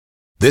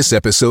This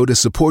episode is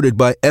supported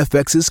by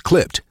FX's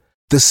Clipped,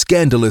 the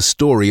scandalous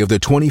story of the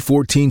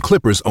 2014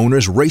 Clippers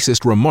owner's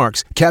racist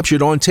remarks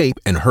captured on tape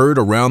and heard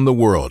around the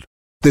world.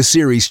 The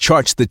series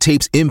charts the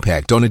tape's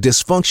impact on a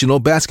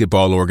dysfunctional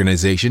basketball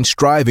organization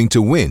striving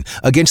to win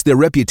against their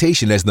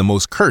reputation as the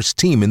most cursed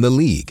team in the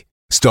league.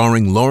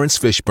 Starring Lawrence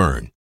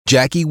Fishburne,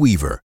 Jackie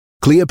Weaver,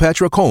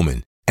 Cleopatra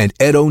Coleman, and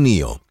Ed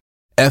O'Neill.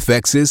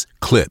 FX's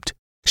Clipped,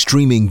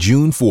 streaming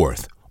June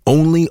 4th,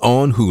 only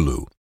on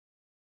Hulu.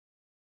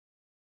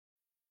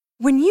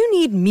 When you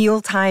need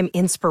mealtime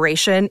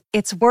inspiration,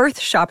 it's worth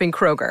shopping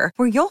Kroger,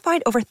 where you'll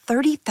find over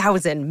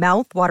 30,000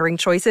 mouth-watering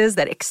choices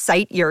that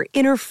excite your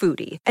inner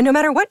foodie. And no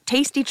matter what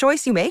tasty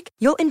choice you make,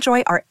 you'll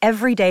enjoy our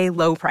everyday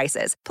low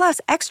prices, plus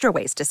extra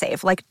ways to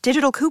save, like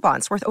digital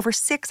coupons worth over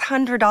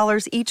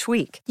 $600 each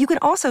week. You can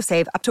also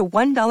save up to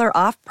 $1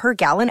 off per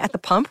gallon at the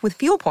pump with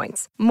fuel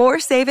points. More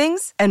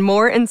savings and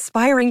more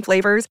inspiring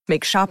flavors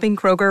make shopping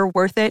Kroger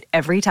worth it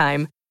every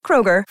time.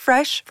 Kroger,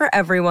 fresh for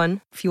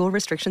everyone. Fuel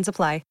restrictions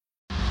apply.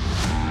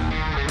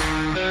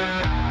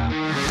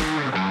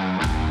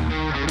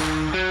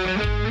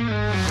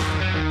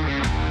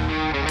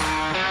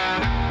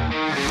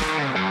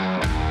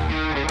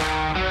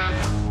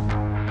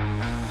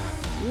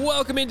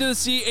 Welcome into the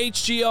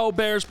CHGO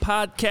Bears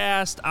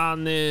podcast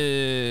on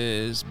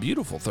this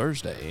beautiful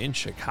Thursday in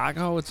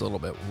Chicago. It's a little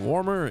bit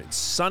warmer. It's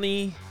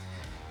sunny.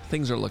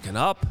 Things are looking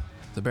up.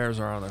 The Bears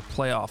are on a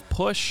playoff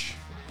push.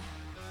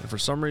 And for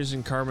some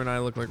reason, Carmen and I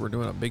look like we're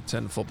doing a Big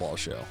Ten football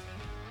show.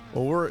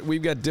 Well,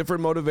 we've got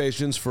different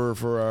motivations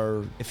for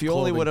our. If you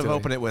only would have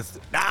opened it with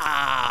 "No,"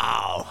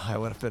 I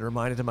would have been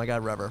reminded of my guy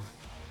Rever.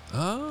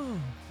 Oh,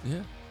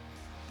 yeah.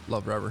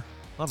 Love Rever.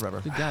 Love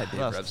Rever. Good guy,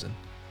 Dave Revson.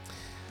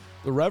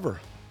 The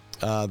Rever.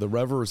 The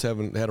Revers had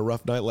a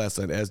rough night last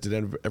night, as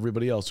did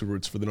everybody else who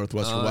roots for the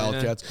Northwestern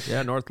Wildcats.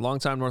 Yeah,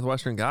 longtime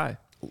Northwestern guy.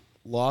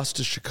 Lost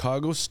to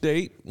Chicago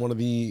State, one of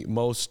the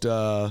most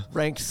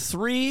ranked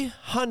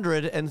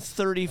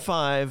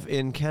 335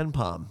 in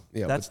KenPom.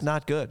 Yeah, that's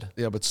not good.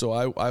 Yeah, but so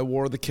I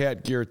wore the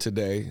cat gear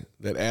today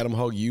that Adam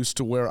Hogue used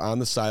to wear on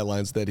the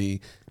sidelines that he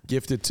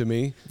gifted to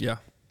me. Yeah.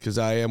 Because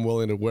I am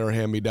willing to wear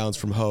hand-me-downs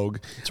from Hogue.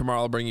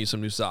 Tomorrow I'll bring you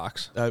some new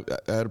socks. I'd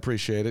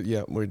appreciate it.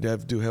 Yeah, we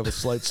do have a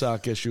slight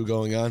sock issue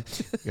going on.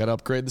 Got to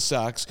upgrade the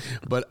socks.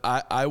 But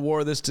I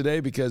wore this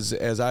today because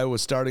as I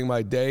was starting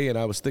my day and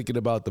I was thinking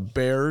about the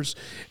Bears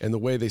and the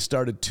way they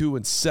started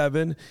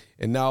 2-7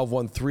 and now have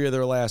won 3 of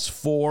their last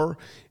 4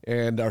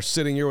 and are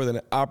sitting here with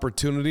an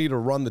opportunity to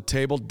run the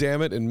table,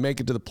 damn it, and make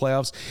it to the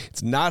playoffs.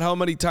 It's not how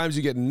many times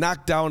you get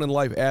knocked down in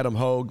life, Adam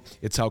Hogue.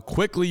 It's how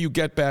quickly you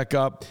get back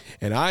up,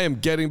 and I am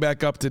getting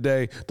back up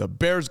today. The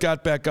Bears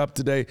got back up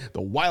today.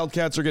 The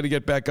Wildcats are going to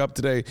get back up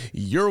today.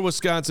 Your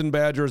Wisconsin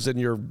Badgers and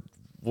your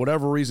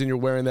whatever reason you're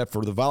wearing that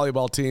for the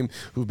volleyball team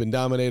who've been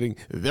dominating,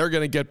 they're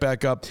going to get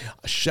back up.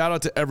 A shout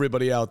out to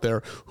everybody out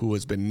there who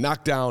has been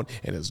knocked down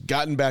and has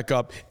gotten back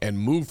up and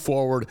moved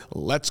forward.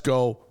 Let's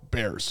go,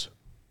 Bears.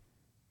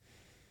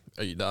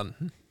 Are you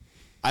done?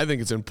 I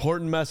think it's an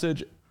important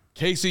message.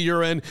 Casey,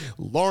 you're in.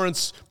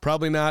 Lawrence,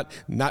 probably not.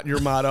 Not your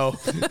motto.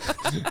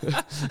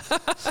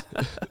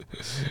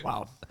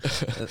 Wow.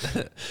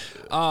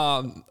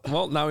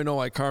 Well, now we know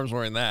why Carm's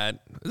wearing that.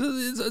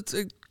 It's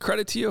a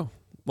credit to you.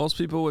 Most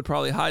people would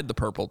probably hide the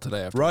purple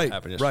today after what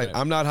happened yesterday. Right,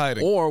 I'm not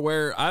hiding. Or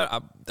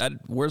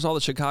where's all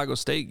the Chicago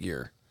State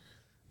gear?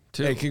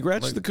 Too. Hey,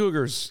 congrats to the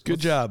Cougars. Good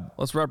job.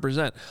 Let's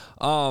represent.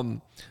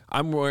 I'm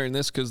wearing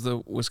this because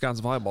the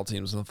Wisconsin volleyball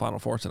team is in the Final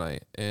Four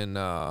tonight, and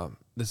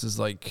this is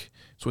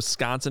it's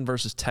Wisconsin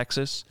versus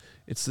Texas.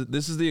 This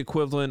is the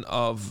equivalent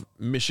of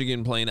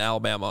Michigan playing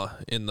Alabama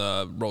in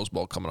the Rose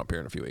Bowl coming up here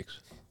in a few weeks.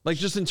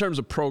 Just in terms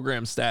of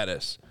program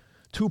status,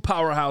 2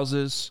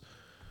 powerhouses.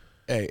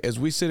 Hey, as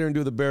we sit here and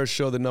do the Bears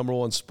show, the number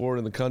 1 sport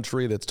in the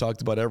country that's talked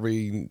about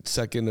every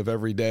second of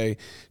every day,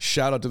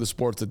 shout out to the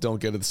sports that don't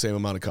get the same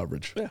amount of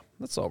coverage. Yeah,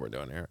 that's all we're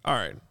doing here. All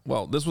right.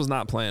 Well, this was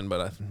not planned,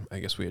 but I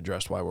guess we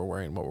addressed why we're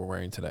wearing what we're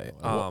wearing today.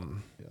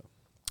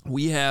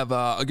 We have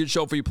a good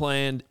show for you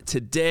planned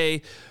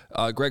today.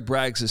 Greg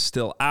Braggs is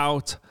still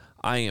out.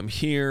 I am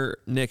here.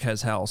 Nick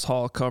has Hal's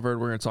Hall covered.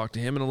 We're going to talk to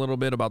him in a little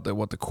bit about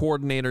what the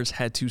coordinators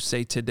had to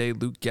say today.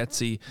 Luke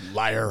Getsy.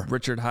 Liar.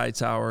 Richard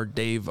Hightower.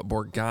 Dave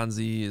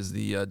Borgonzi is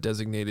the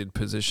designated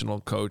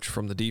positional coach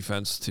from the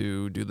defense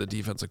to do the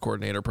defensive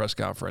coordinator press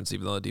conference,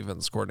 even though the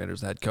defense coordinator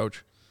is the head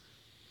coach.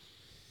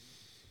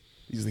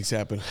 These things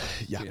happen.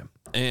 Yeah.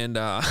 And,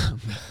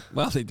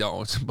 well, they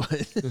don't, but.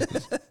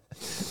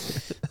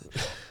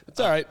 It's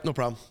all right. No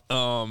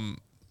problem.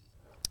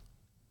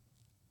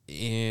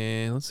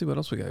 And let's see what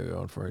else we got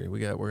going for you. We're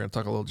going to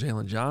talk a little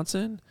Jaylon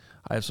Johnson.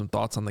 I have some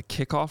thoughts on the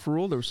kickoff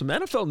rule. There was some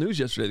NFL news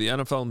yesterday. The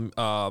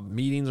NFL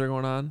meetings are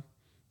going on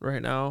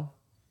right now.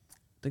 I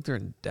think they're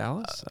in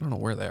Dallas. I don't know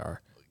where they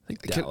are. I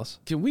think Dallas.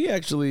 Can we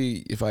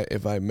actually, if I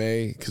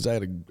may, because I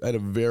had a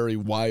very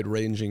wide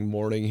ranging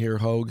morning here,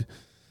 Hogue.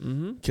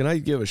 Mm-hmm. Can I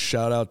give a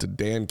shout out to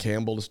Dan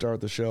Campbell to start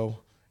the show,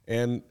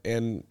 and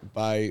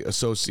by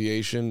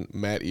association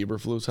Matt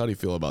Eberflus? How do you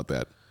feel about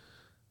that?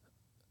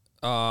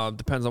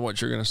 Depends on what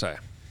you're going to say.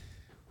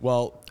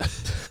 Well,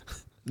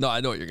 No,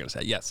 I know what you're going to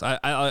say. Yes,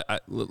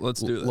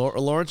 let's do this.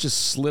 Lawrence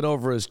just slid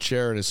over his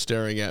chair and is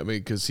staring at me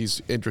because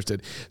he's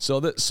interested.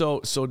 So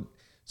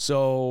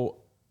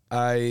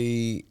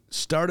I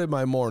started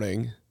my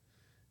morning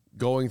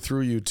going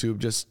through YouTube,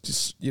 just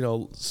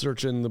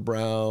searching the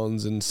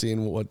Browns and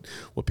seeing what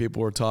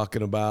people were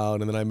talking about,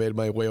 and then I made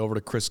my way over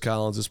to Chris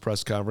Collins'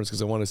 press conference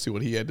because I wanted to see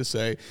what he had to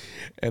say,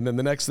 and then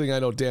the next thing I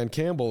know, Dan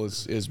Campbell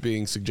is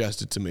being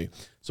suggested to me.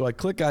 So I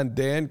click on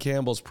Dan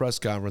Campbell's press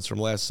conference from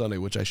last Sunday,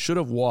 which I should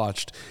have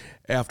watched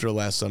after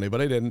last Sunday,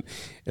 but I didn't,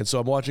 and so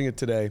I'm watching it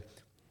today,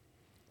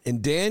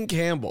 and Dan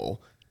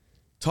Campbell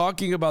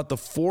talking about the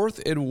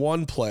 4th and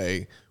 1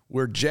 play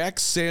where Jack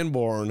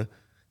Sanborn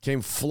came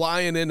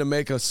flying in to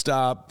make a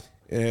stop,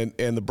 and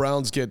the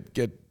Browns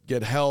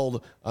get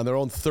held on their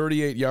own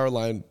 38-yard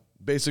line,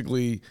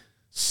 basically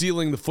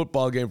sealing the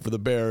football game for the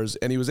Bears.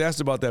 And he was asked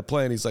about that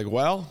play, and he's like,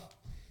 well,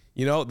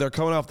 they're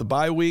coming off the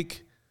bye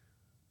week.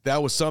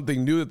 That was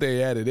something new that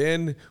they added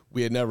in.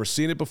 We had never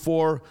seen it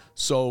before.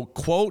 So,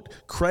 quote,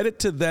 credit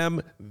to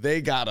them,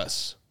 they got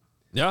us.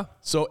 Yeah.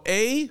 So,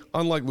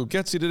 unlike Luke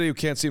Getsy today, who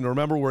can't seem to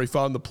remember where he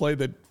found the play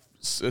that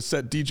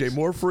set DJ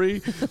Moore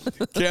free,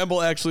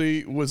 Campbell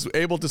actually was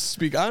able to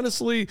speak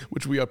honestly,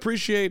 which we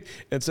appreciate,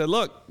 and said,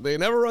 look, they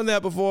never run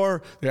that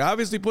before. They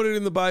obviously put it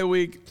in the bye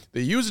week.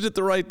 They used it at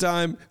the right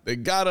time. They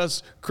got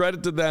us.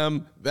 Credit to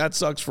them. That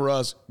sucks for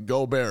us.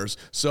 Go Bears.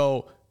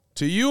 So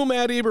to you,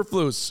 Matt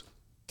Eberflus,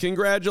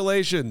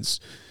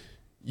 congratulations.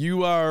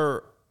 You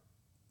are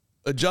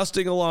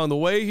adjusting along the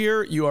way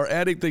here. You are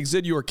adding things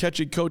in. You are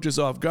catching coaches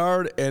off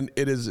guard, and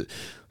it is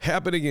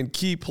happening in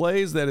key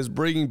plays that is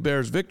bringing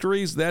Bears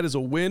victories. That is a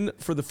win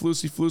for the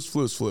Flus.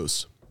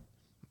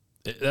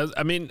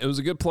 It was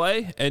a good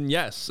play, and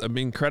yes,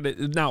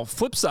 credit. Now,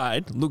 flip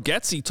side, Luke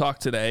Getsy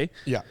talked today.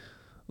 Yeah.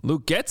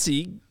 Luke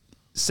Getsy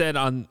said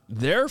on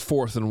their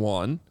 4th and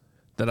 1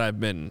 that I've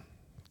been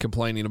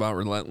complaining about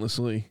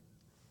relentlessly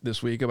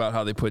this week about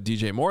how they put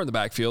DJ Moore in the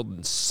backfield,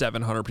 and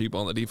 700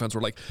 people on the defense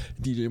were like,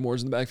 DJ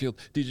Moore's in the backfield.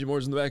 DJ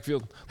Moore's in the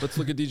backfield. Let's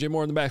look at DJ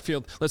Moore in the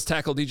backfield. Let's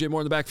tackle DJ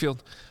Moore in the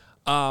backfield.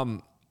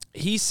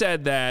 He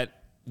said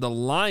that the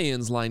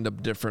Lions lined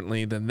up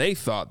differently than they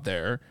thought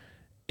there,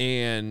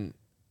 and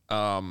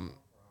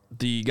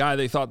the guy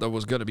they thought that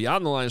was going to be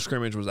on the line of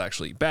scrimmage was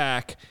actually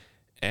back,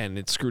 and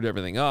it screwed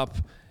everything up.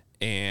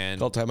 And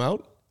call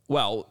timeout?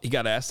 Well, he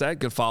got asked that.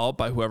 Good follow-up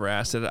by whoever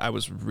asked it. I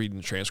was reading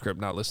the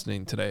transcript, not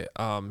listening today.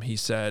 He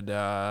said,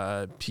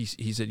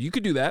 you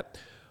could do that,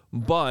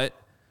 but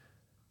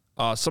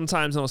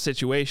sometimes in those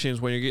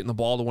situations when you're getting the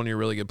ball to one of your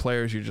really good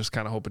players, you're just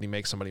kind of hoping he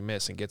makes somebody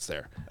miss and gets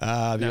there.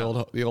 The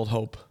old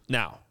hope.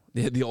 Now,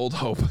 the old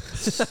hope.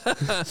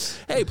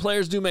 Hey,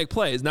 players do make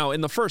plays. Now,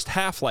 in the first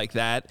half like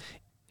that,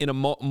 in a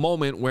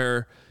moment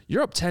where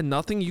you're up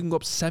 10-0, you can go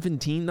up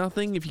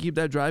 17-0 if you keep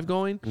that drive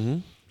going. Mm-hmm.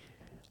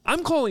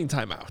 I'm calling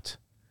timeout.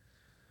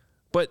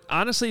 But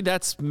honestly,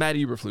 that's Matt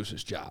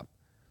Eberflus's job.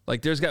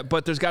 There's got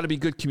to be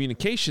good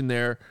communication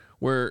there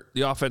where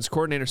the offense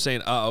coordinator is saying,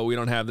 we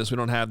don't have this.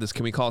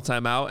 Can we call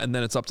timeout? And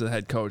then it's up to the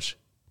head coach,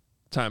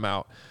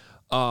 timeout.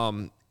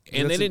 And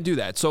they didn't do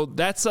that. So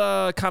that's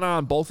kind of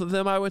on both of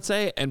them, I would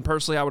say. And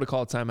personally, I would have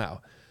called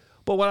timeout.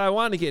 But what I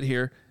want to get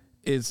here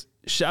is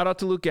shout out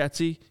to Luke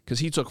Getsy because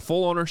he took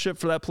full ownership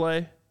for that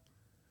play.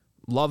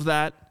 Love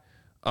that.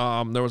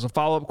 There was a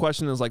follow-up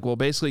question that was like, well,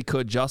 basically,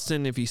 could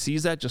Justin, if he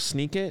sees that, just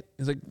sneak it?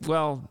 He's like,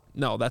 well,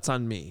 no, that's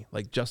on me.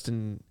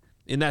 Justin,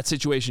 in that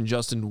situation,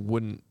 Justin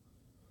wouldn't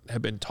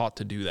have been taught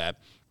to do that.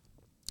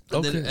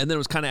 And then it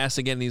was kind of asked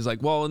again, and he's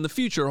like, well, in the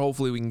future,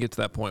 hopefully we can get to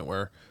that point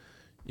where,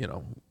 we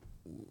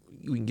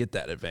can get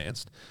that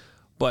advanced.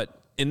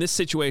 But in this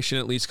situation,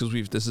 at least,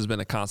 because this has been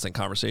a constant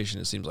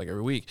conversation, it seems like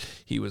every week,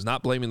 he was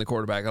not blaming the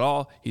quarterback at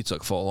all. He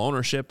took full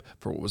ownership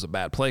for what was a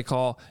bad play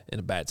call in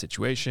a bad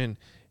situation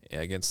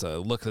against a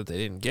look that they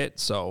didn't get.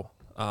 So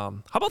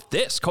how about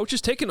this?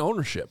 Coaches taking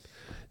ownership.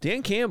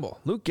 Dan Campbell,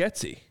 Luke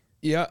Getsy.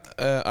 Yeah,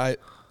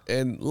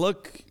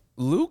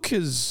 Luke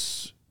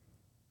is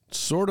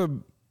sort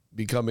of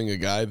becoming a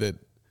guy that,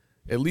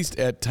 at least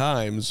at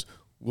times,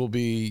 will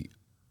be,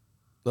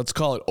 let's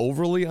call it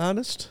overly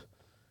honest.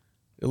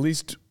 At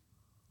least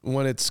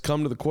when it's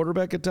come to the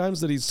quarterback at times,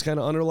 that he's kind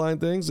of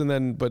underlined things,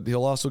 but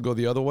he'll also go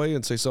the other way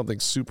and say something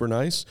super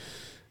nice.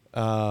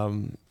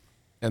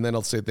 And then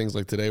I'll say things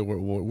like today,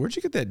 where'd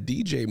you get that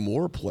DJ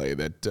Moore play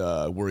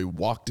that where he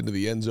walked into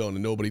the end zone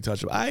and nobody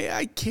touched him?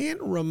 I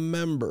can't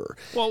remember.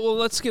 Well,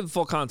 let's give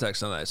full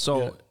context on that.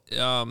 So,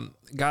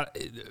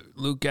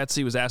 Luke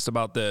Getsy was asked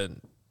about I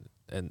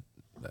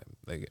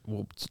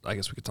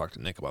guess we could talk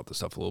to Nick about this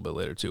stuff a little bit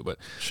later too. But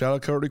shout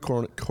out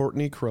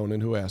Courtney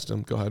Cronin, who asked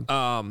him. Go ahead.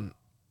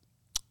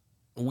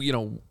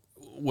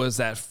 Was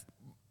that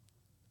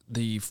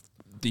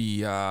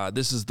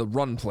this is the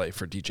run play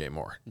for DJ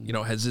Moore.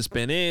 Has this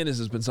been in? Has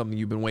this been something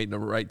you've been waiting the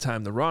right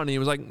time to run? And he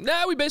was like,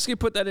 nah, we basically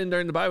put that in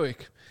during the bye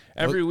week.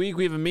 Every week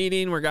we have a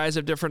meeting where guys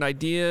have different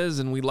ideas,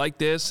 and we like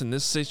this in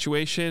this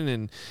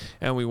situation,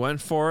 and we went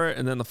for it.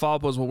 And then the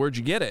follow-up was, well, where'd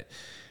you get it?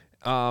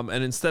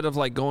 And instead of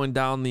like going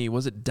down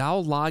was it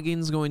Dow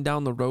Loggins going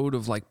down the road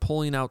of like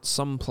pulling out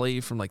some play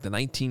from like the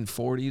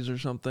 1940s or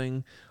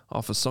something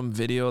off of some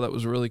video that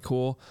was really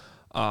cool.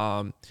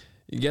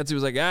 Getzy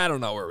was like, I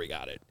don't know where we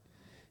got it.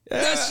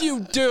 Yes, you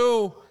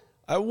do.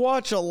 I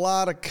watch a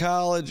lot of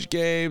college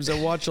games.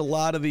 I watch a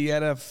lot of the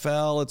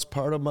NFL. It's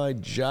part of my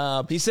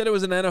job. He said it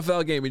was an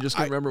NFL game. He just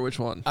couldn't remember which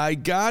one. I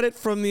got it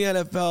from the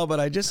NFL, but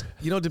I just,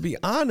 to be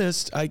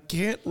honest, I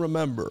can't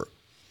remember.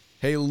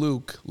 Hey,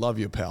 Luke, love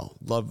you, pal.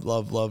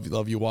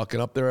 Love you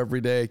walking up there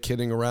every day,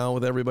 kidding around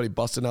with everybody,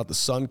 busting out the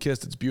sun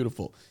kissed. It's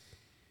beautiful.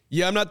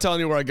 Yeah, I'm not telling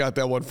you where I got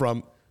that one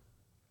from.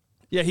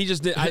 Yeah, he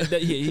just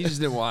he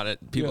just didn't want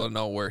it. People to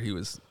know where he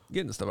was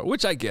getting the stuff,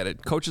 which I get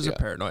it. Coaches are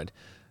paranoid.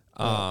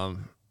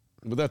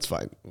 But that's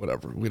fine.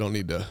 Whatever. We don't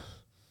need to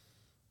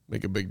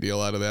make a big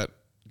deal out of that.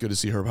 Good to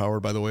see Herb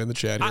Howard, by the way, in the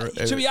chat here.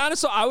 To be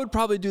honest, I would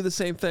probably do the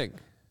same thing.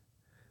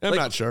 I'm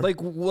not sure.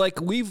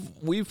 Like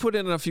we've put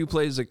in a few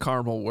plays at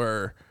Carmel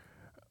where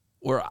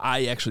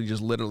I actually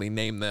just literally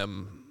name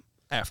them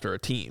after a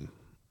team.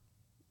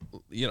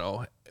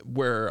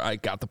 Where I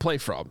got the play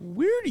from.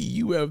 Where do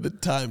you have the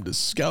time to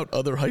scout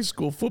other high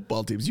school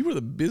football teams? You are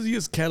the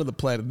busiest cat on the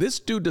planet.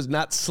 This dude does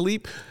not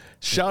sleep.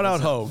 Shout out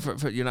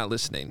Hove. You're not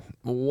listening.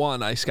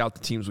 One, I scout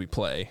the teams we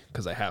play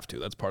because I have to.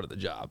 That's part of the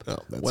job.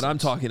 What I'm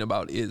talking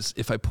about is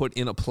if I put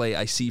in a play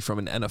I see from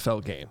an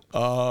NFL game.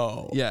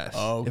 Oh. Yes.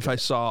 Okay. If I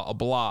saw a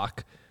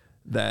block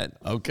that,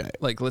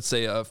 like let's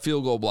say a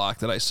field goal block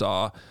that I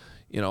saw,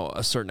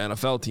 a certain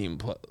NFL team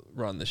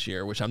run this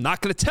year, which I'm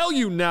not going to tell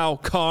you now,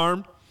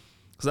 Carm,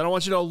 because I don't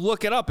want you to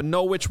look it up and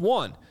know which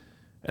one.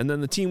 And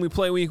then the team we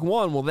play week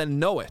 1 will then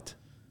know it.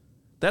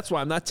 That's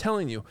why I'm not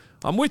telling you.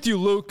 I'm with you,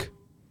 Luke.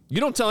 You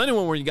don't tell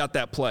anyone where you got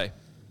that play,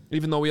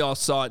 even though we all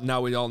saw it.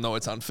 Now we all know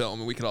it's on film,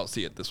 and we can all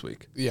see it this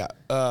week. Yeah,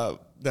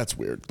 that's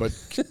weird. But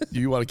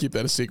you want to keep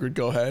that a secret?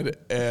 Go ahead.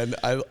 And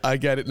I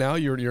get it now.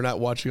 You're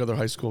not watching other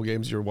high school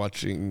games. You're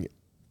watching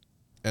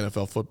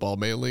NFL football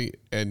mainly,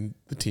 and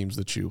the teams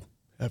that you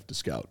have to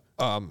scout.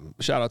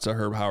 Shout out to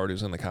Herb Howard,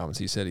 who's in the comments.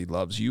 He said he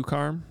loves you,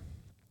 Carm,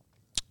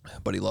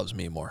 but he loves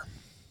me more.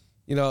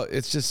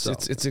 It's just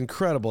it's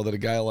incredible that a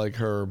guy like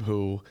Herb,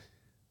 who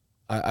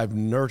I've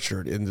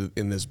nurtured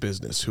in this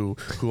business, who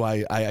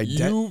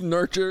you've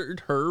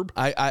nurtured Herb.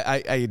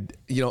 I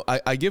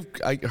give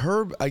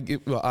Herb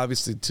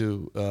obviously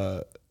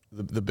to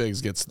the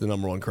Bigs gets the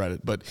number 1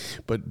 credit,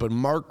 but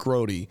Mark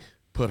Grody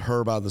put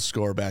Herb on the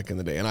score back in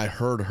the day, and I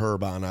heard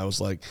Herb on. I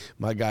was like,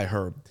 my guy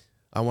Herb,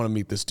 I want to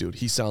meet this dude.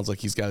 He sounds like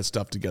he's got his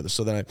stuff together.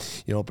 So then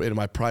in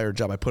my prior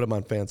job, I put him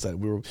on Fanside.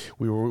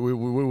 We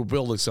were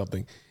building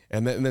something.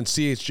 And then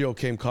CHGO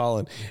came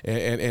calling,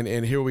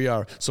 and here we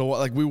are. So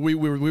like we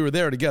were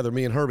there together,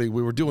 me and Herbie.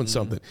 We were doing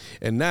something,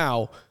 and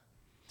now,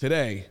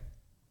 today,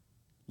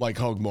 like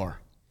Hogmore,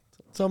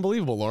 it's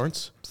unbelievable,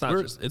 Lawrence.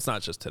 It's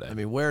not just today. I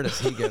mean, where does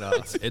he get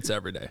off? It's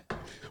every day.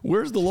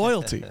 Where's the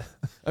loyalty?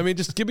 I mean,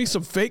 just give me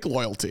some fake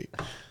loyalty.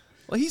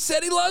 Well, he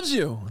said he loves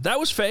you. That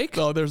was fake.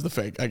 Oh, there's the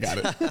fake. I got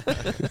it.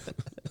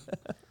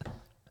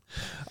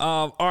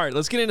 All right,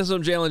 let's get into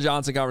some Jaylon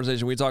Johnson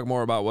conversation. We talk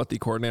more about what the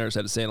coordinators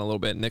had to say in a little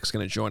bit. Nick's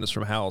going to join us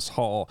from House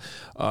Hall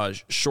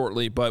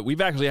shortly, but we've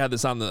actually had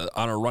this on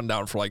our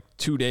rundown for like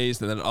 2 days,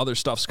 and then other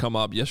stuff's come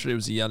up. Yesterday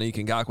was the Yannick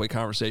Ngakoue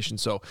conversation,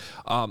 so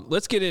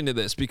let's get into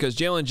this because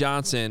Jaylon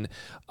Johnson,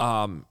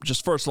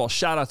 just first of all,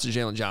 shout out to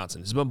Jaylon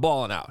Johnson. He's been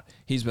balling out.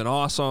 He's been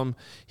awesome.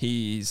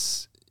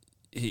 He's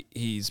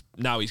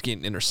now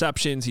getting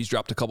interceptions. He's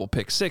dropped a couple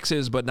pick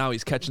sixes, but now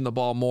he's catching the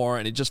ball more,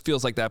 and it just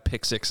feels like that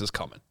pick six is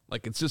coming.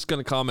 Like it's just going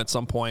to come at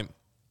some point.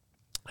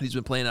 He's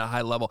been playing at a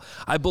high level.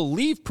 I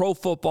believe Pro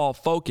Football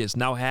Focus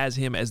now has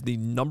him as the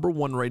number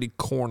 1 rated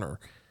corner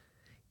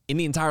in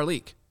the entire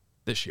league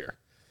this year.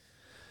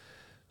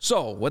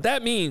 So what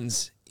that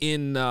means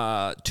in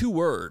 2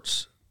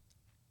 words,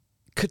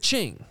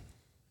 ka-ching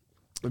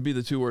would be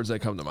the 2 words that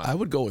come to mind. I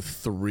would go with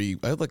 3.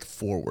 I had like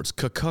 4 words.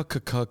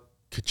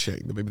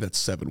 Ka-ching. Maybe that's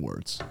 7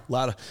 words. A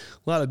lot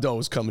of dough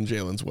is coming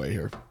Jalen's way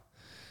here.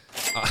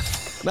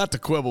 Not to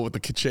quibble with the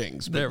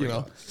ka-chings, but there we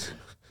go.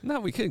 No,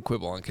 we can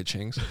quibble on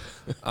ka-chings.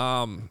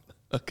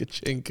 A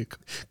ka-ching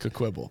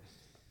ka-quibble.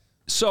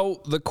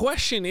 So the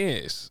question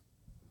is,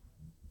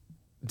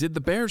 did the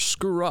Bears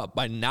screw up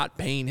by not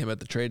paying him at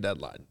the trade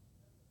deadline?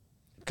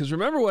 Because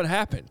remember what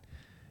happened.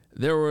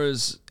 There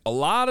was a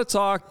lot of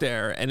talk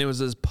there, and it was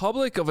as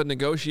public of a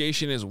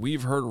negotiation as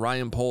we've heard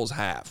Ryan Poles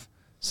have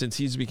since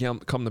he's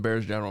become the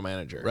Bears general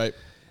manager. Right.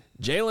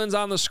 Jalen's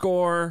on the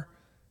score,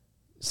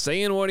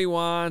 saying what he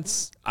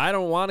wants. I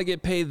don't want to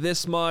get paid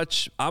this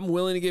much. I'm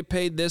willing to get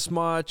paid this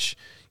much.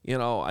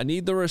 I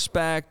need the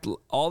respect,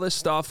 all this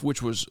stuff,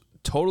 which was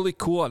totally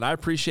cool, and I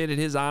appreciated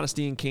his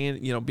honesty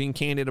and being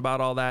candid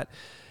about all that.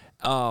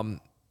 And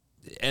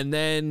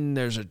then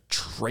there's a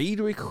trade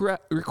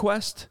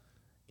request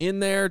in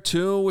there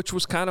too, which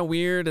was kind of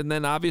weird. And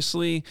then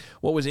obviously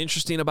what was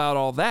interesting about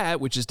all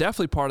that, which is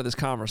definitely part of this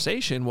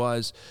conversation,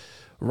 was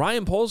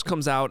Ryan Poles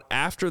comes out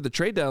after the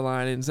trade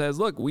deadline and says,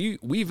 look,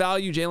 we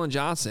value Jaylon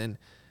Johnson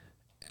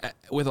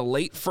with a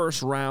late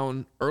first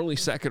round, early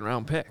second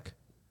round pick.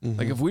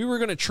 Like, if we were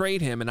going to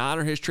trade him and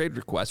honor his trade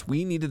request,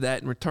 we needed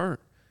that in return.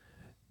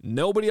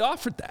 Nobody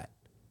offered that.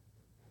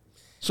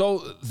 So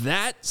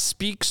that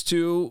speaks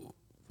to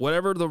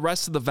whatever the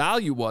rest of the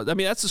value was. I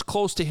mean, that's as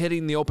close to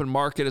hitting the open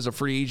market as a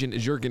free agent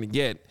as you're going to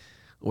get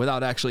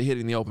without actually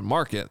hitting the open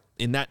market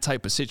in that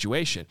type of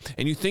situation.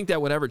 And you think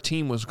that whatever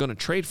team was going to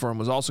trade for him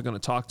was also going to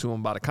talk to him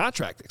about a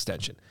contract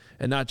extension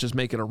and not just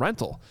make it a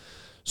rental.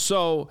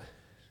 So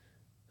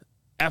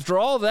after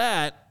all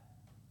that,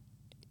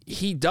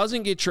 he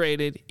doesn't get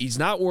traded. He's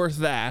not worth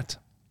that.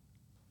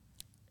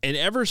 And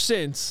ever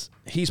since,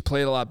 he's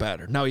played a lot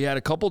better. Now, he had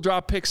a couple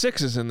drop pick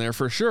sixes in there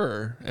for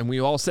sure. And we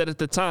all said at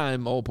the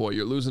time, oh boy,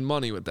 you're losing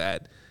money with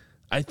that.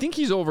 I think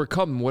he's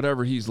overcome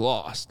whatever he's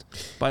lost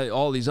by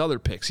all these other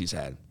picks he's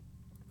had.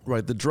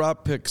 Right. The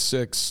drop pick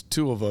six,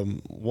 two of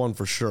them, one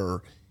for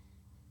sure.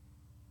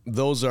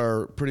 Those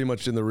are pretty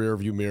much in the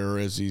rearview mirror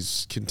as he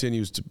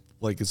continues to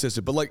play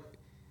consistent. But, like,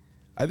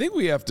 I think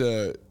we have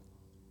to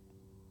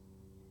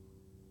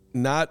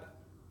not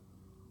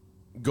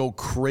go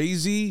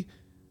crazy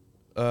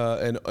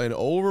and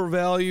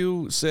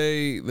overvalue,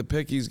 say, the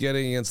pick he's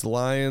getting against the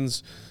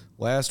Lions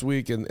last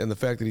week and the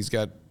fact that he's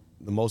got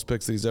the most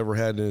picks that he's ever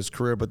had in his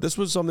career. But this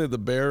was something that the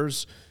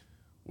Bears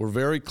were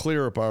very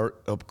clear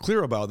about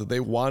that they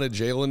wanted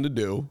Jaylon to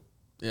do.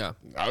 Yeah.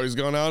 Now he's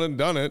gone out and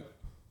done it.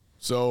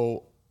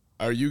 So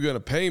are you going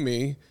to pay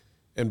me?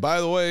 And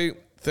by the way,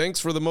 thanks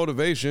for the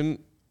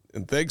motivation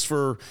and thanks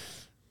for,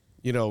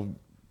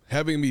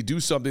 having me do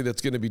something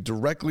that's going to be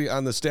directly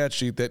on the stat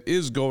sheet that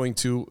is going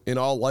to, in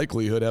all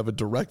likelihood, have a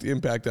direct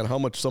impact on how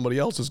much somebody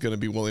else is going to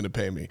be willing to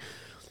pay me.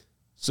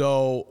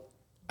 So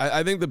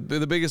I think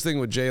the biggest thing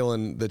with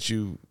Jaylon that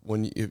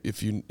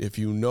if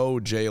you know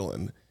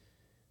Jaylon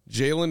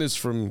is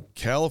from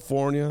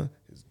California.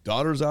 His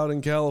daughter's out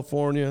in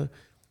California.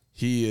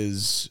 He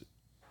is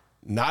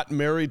not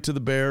married to the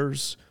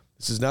Bears.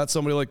 This is not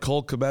somebody like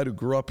Cole Kmet who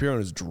grew up here and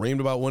has dreamed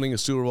about winning a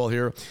Super Bowl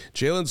here.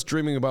 Jaylon's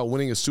dreaming about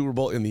winning a Super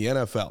Bowl in the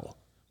NFL.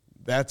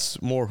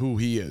 That's more who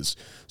he is.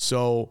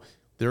 So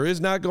there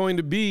is not going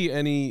to be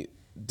any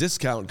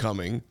discount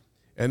coming,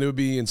 and it would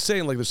be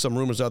insane. Like, there's some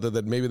rumors out there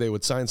that maybe they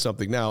would sign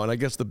something now, and I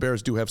guess the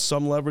Bears do have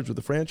some leverage with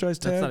the franchise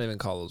tag. Let's not even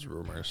call those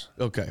rumors.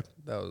 Okay.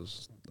 That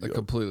was a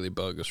completely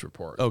bogus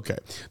report. Okay.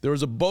 There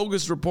was a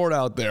bogus report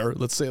out there,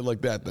 let's say it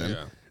like that then,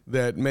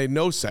 that made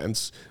no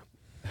sense.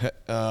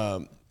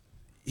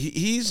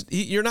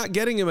 You're not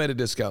getting him at a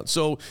discount.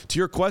 So to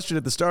your question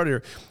at the start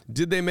here,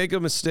 did they make a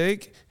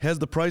mistake? Has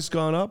the price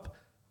gone up?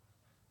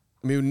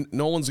 I mean,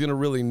 no one's going to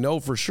really know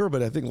for sure,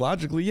 but I think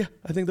logically, yeah,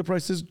 I think the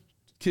price is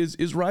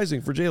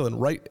rising for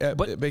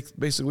Jaylon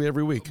basically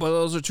every week. But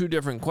those are two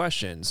different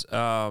questions.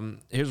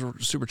 Here's a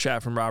super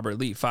chat from Robert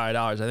Lee, $5.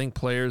 I think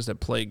players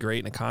that play great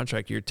in a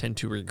contract year tend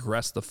to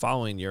regress the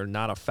following year.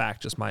 Not a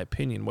fact, just my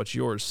opinion. What's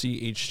yours?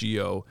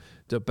 CHGO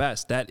the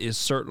best. That is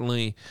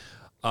certainly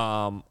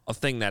a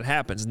thing that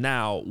happens.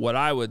 Now, what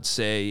I would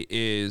say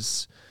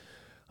is,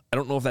 I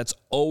don't know if that's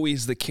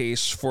always the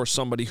case for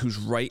somebody who's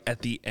right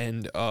at the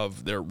end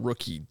of their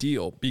rookie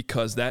deal,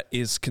 because that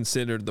is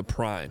considered the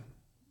prime,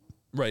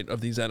 right, of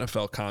these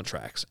NFL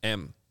contracts.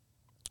 And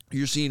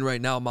you're seeing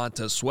right now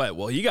Montez Sweat.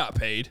 Well, he got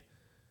paid.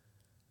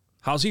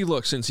 How's he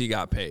look since he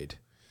got paid?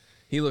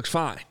 He looks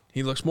fine.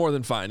 He looks more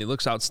than fine. He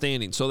looks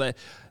outstanding. So that,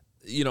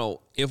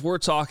 if we're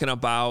talking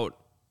about,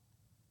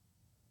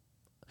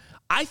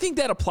 I think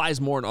that applies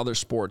more in other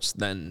sports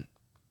than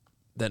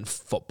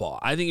football.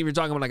 I think if you're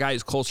talking about a guy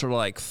who's closer to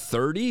like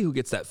 30, who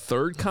gets that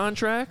third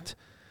contract,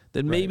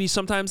 then maybe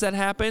sometimes that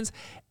happens.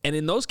 And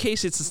in those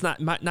cases, it's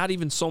not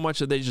even so much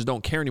that they just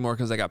don't care anymore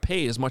because they got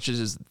paid, as much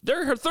as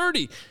they're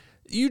 30.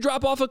 You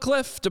drop off a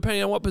cliff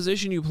depending on what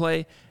position you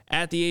play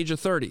at the age of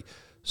 30.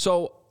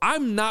 So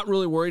I'm not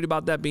really worried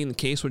about that being the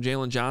case with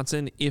Jaylon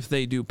Johnson if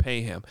they do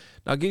pay him.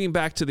 Now, getting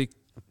back to the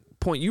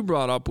point you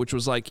brought up, which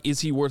was like,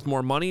 is he worth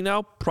more money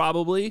now?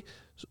 Probably.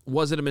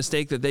 Was it a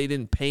mistake that they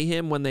didn't pay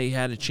him when they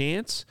had a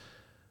chance?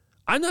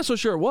 I'm not so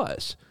sure it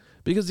was,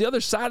 because the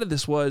other side of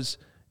this was,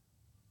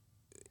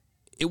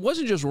 it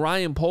wasn't just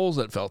Ryan Poles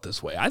that felt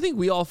this way. I think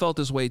we all felt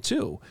this way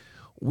too.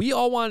 We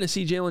all wanted to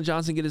see Jaylon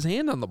Johnson get his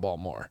hand on the ball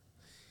more.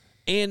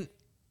 And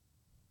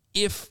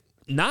if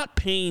not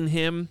paying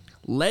him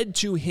led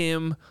to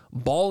him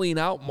balling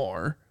out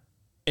more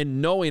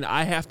and knowing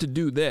I have to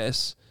do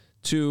this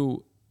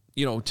to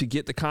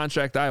get the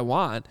contract I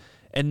want,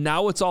 and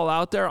now it's all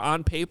out there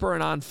on paper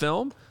and on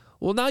film,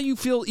 well, now you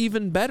feel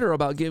even better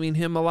about giving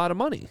him a lot of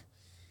money.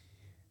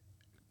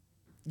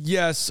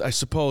 Yes, I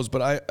suppose,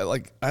 but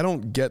I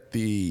don't get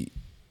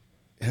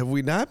have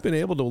we not been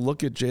able to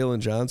look at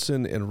Jaylon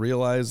Johnson and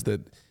realize that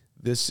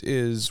this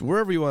is,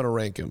 wherever you want to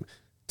rank him,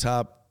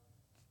 Pro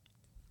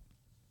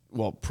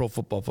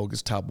Football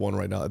Focus top 1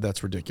 right now.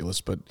 That's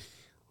ridiculous, but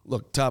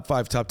look, top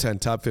 5, top 10,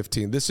 top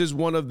 15. This is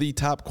one of the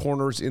top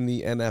corners in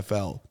the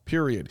NFL,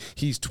 period.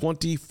 He's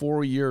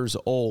 24 years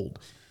old.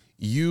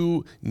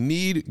 You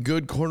need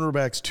good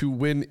cornerbacks to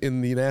win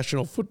in the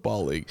National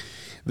Football League.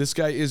 This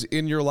guy is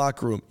in your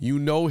locker room. You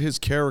know his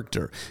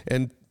character.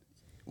 And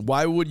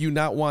why would you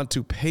not want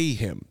to pay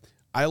him?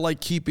 I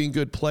like keeping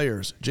good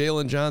players.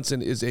 Jaylon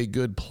Johnson is a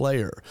good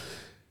player.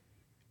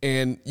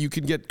 And you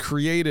can get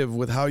creative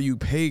with how you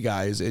pay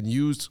guys and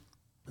use –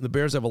 the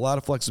Bears have a lot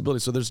of flexibility,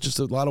 so there's just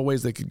a lot of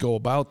ways they could go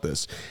about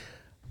this.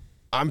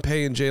 I'm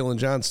paying Jaylon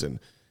Johnson,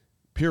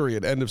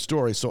 period, end of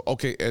story. So,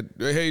 okay,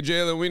 hey,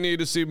 Jaylon, we need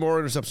to see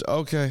more interceptions.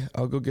 Okay,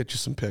 I'll go get you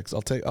some picks.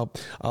 I'll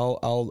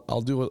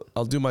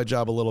do my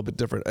job a little bit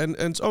different.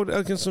 And so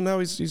now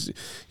he's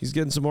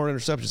getting some more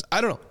interceptions.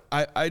 I don't know.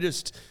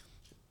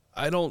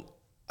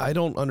 I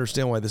don't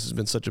understand why this has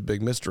been such a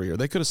big mystery here.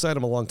 They could have signed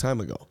him a long time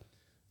ago.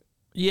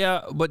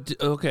 Yeah, but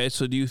okay,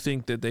 so do you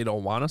think that they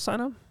don't want to sign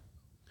him?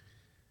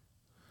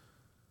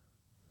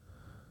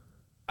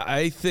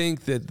 I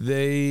think that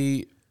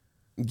they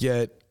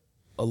get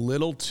a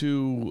little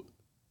too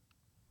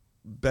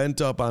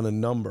bent up on a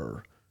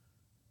number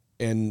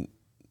and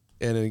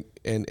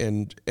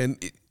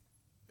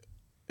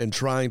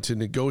trying to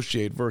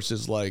negotiate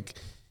versus like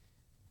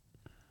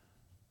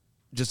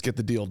just get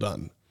the deal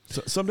done.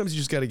 So sometimes you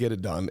just got to get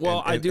it done.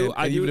 Well, I do,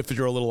 even if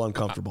you're a little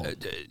uncomfortable.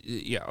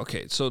 Yeah.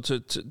 Okay. So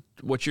to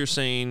what you're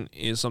saying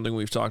is something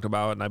we've talked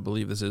about, and I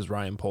believe this is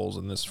Ryan Poles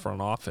in this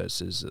front office,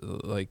 is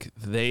like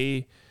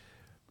they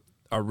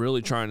are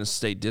really trying to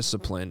stay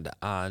disciplined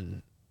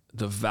on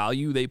the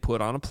value they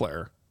put on a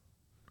player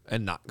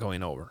and not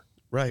going over.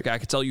 Right. I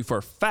can tell you for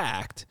a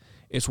fact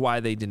it's why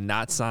they did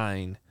not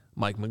sign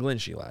Mike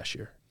McGlinchey last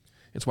year.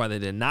 It's why they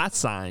did not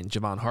sign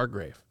Javon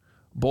Hargrave.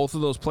 Both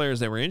of those players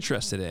they were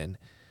interested in,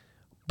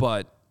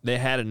 but they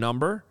had a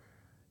number,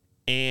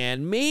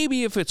 and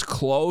maybe if it's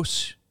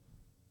close,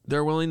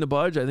 they're willing to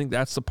budge. I think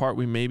that's the part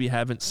we maybe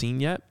haven't seen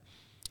yet.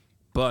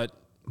 But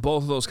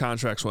both of those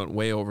contracts went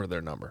way over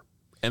their number,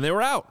 and they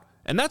were out,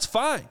 and that's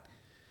fine.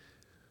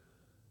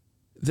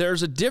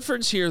 There's a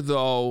difference here,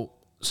 though.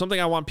 Something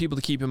I want people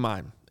to keep in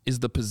mind is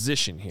the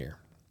position here.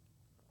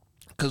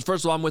 Because,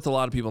 first of all, I'm with a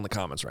lot of people in the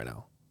comments right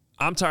now.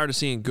 I'm tired of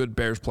seeing good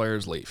Bears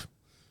players leave.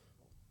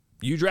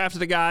 You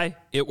drafted a guy,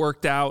 it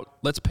worked out.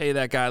 Let's pay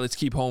that guy. Let's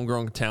keep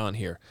homegrown talent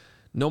here.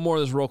 No more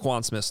of this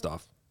Roquan Smith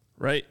stuff,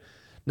 right?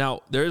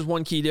 Now, there is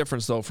one key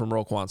difference, though, from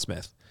Roquan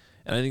Smith,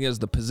 and I think it's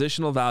the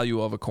positional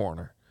value of a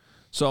corner.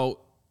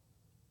 So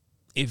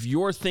if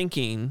you're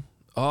thinking,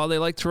 oh, they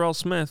like Terrell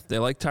Smith, they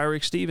like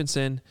Tyreek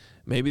Stevenson,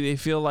 maybe they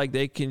feel like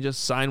they can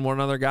just sign one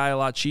other guy a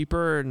lot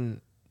cheaper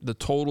and the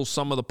total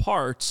sum of the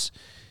parts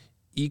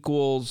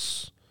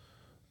equals –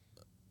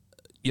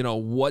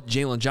 what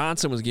Jaylon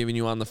Johnson was giving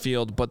you on the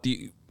field, but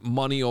the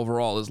money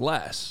overall is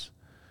less,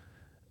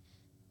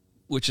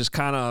 which is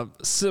kind of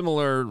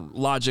similar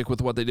logic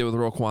with what they did with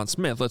Roquan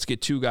Smith. Let's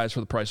get two guys for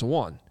the price of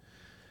one.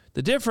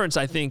 The difference,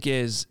 I think,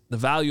 is the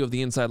value of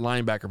the inside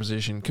linebacker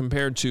position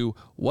compared to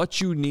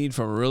what you need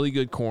from a really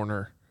good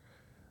corner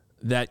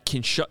that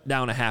can shut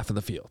down a half of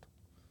the field.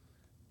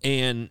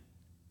 And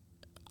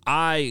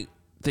I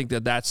think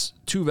that that's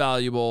too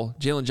valuable.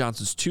 Jaylon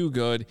Johnson's too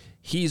good.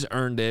 He's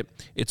earned it.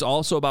 It's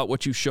also about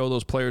what you show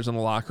those players in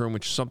the locker room,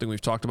 which is something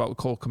we've talked about with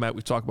Cole Kmet,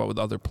 we've talked about with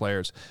other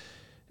players.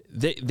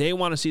 They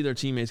want to see their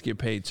teammates get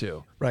paid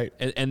too. Right.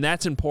 And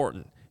that's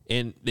important.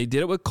 And they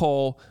did it with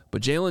Cole,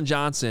 but Jaylon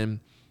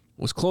Johnson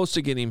was close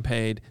to getting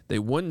paid. They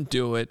wouldn't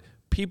do it.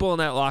 People in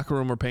that locker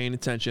room were paying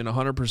attention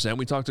 100%.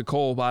 We talked to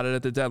Cole about it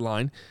at the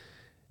deadline.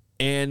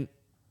 And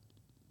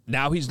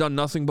now he's done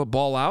nothing but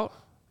ball out.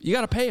 You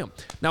got to pay him.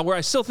 Now, where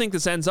I still think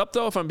this ends up,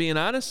 though, if I'm being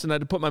honest, and I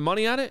had to put my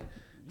money on it,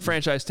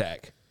 franchise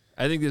tag.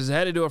 I think this is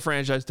headed to a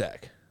franchise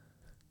tag.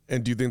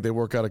 And do you think they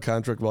work out a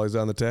contract while he's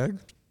on the tag?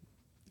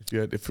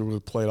 If it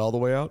would play it all the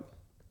way out?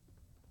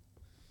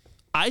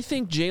 I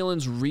think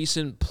Jaylon's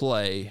recent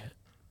play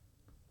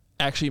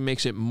actually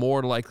makes it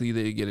more likely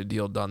they get a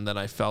deal done than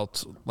I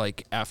felt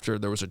like after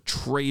there was a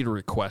trade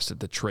request at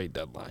the trade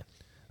deadline.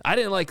 I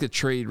didn't like the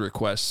trade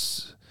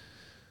requests.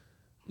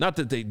 Not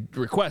that they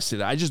requested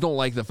it. I just don't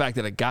like the fact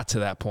that it got to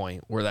that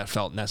point where that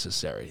felt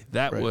necessary.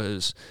 That right.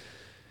 was...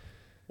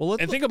 Well,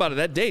 and think about it.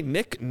 That day,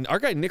 our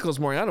guy Nicholas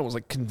Moriano was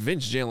like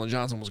convinced Jaylon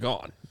Johnson was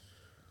gone.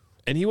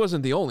 And he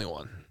wasn't the only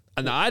one.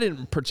 And I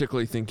didn't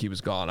particularly think he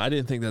was gone. I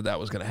didn't think that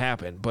was going to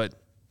happen. But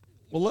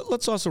well,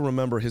 let's also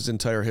remember his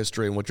entire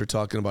history and what you're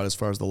talking about as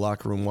far as the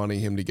locker room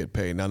wanting him to get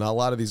paid. Now a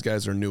lot of these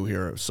guys are new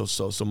here, so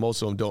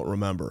most of them don't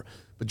remember.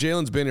 But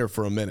Jaylon's been here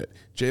for a minute.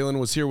 Jaylon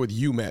was here with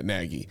you, Matt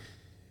Nagy.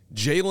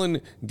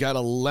 Jaylon got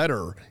a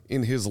letter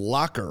in his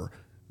locker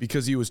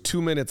because he was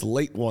 2 minutes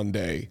late one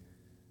day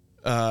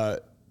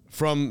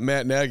from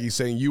Matt Nagy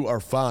saying, you are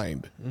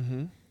fined.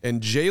 Mm-hmm.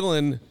 And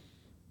Jaylon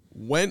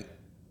went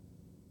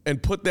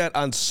and put that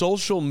on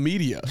social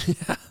media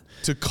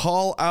to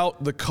call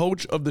out the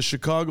coach of the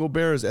Chicago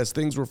Bears as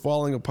things were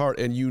falling apart.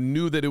 And you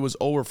knew that it was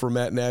over for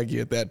Matt Nagy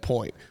at that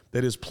point,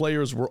 that his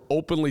players were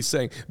openly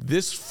saying,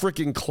 this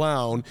freaking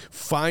clown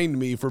fined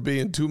me for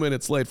being 2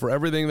 minutes late for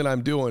everything that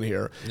I'm doing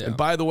here. Yeah. And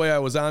by the way, I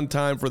was on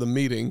time for the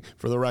meeting,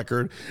 for the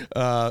record.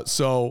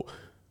 So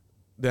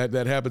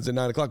that happens at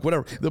 9 o'clock,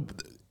 whatever.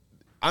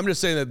 I'm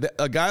just saying that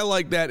a guy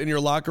like that in your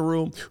locker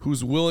room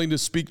who's willing to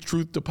speak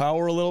truth to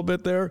power a little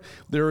bit there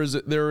is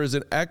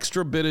an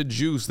extra bit of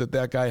juice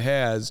that guy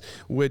has,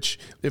 which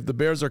if the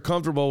Bears are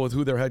comfortable with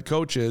who their head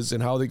coach is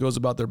and how he goes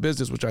about their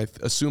business, which I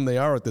assume they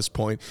are at this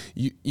point,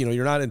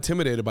 you're not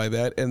intimidated by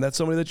that, and that's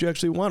somebody that you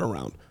actually want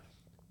around.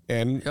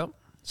 And Yep.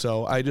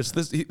 So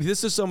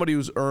this is somebody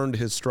who's earned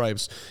his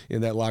stripes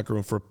in that locker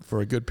room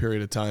for a good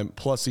period of time.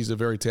 Plus, he's a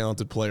very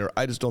talented player.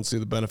 I just don't see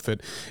the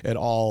benefit at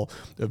all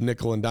of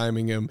nickel and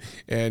diming him.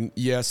 And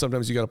yeah,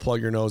 sometimes you got to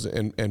plug your nose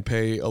and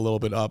pay a little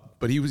bit up.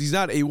 But he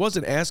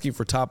wasn't asking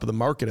for top of the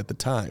market at the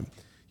time.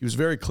 He was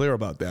very clear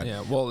about that.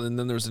 Yeah. Well, and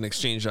then there was an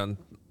exchange on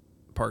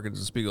Parkins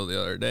and Spiegel the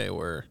other day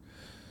where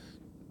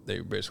they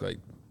were basically like,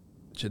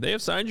 should they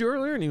have signed you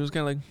earlier? And he was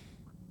kind of like,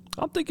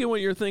 I'm thinking what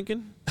you're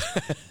thinking.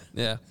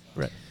 Yeah.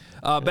 Right.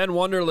 Ben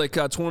Wunderlich,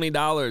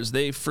 $20.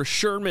 They for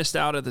sure missed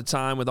out at the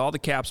time. With all the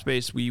cap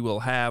space we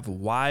will have,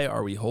 why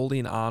are we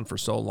holding on for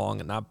so long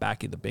and not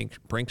backing the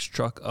Brinks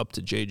truck up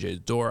to JJ's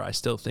door? I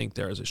still think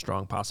there is a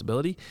strong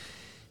possibility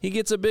he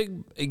gets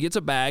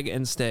a bag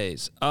and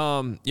stays.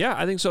 Yeah,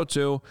 I think so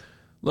too.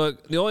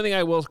 Look, the only thing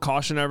I will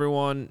caution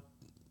everyone,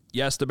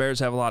 yes, the Bears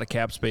have a lot of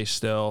cap space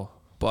still,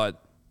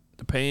 but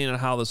depending on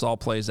how this all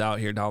plays out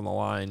here down the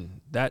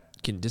line,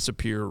 that can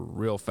disappear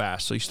real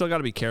fast. So you still got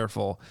to be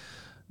careful.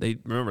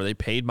 Remember, they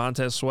paid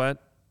Montez Sweat.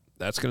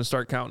 That's going to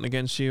start counting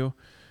against you.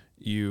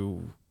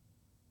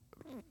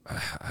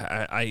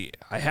 I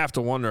have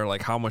to wonder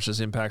like how much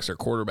this impacts their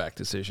quarterback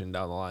decision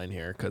down the line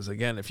here. Because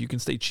again, if you can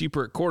stay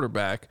cheaper at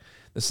quarterback,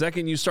 the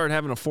second you start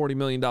having a $40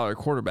 million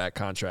quarterback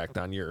contract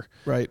on your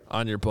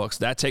books,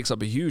 that takes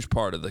up a huge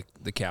part of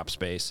the cap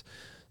space.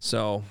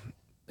 So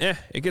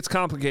it gets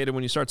complicated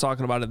when you start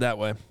talking about it that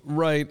way.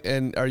 Right,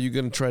 and are you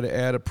going to try to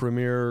add a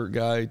premier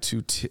guy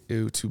to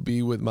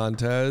be with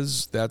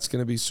Montez? That's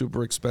going to be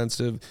super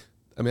expensive.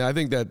 I mean, I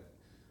think that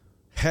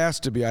has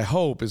to be, I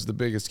hope, is the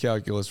biggest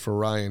calculus for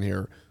Ryan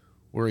here,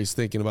 where he's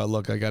thinking about,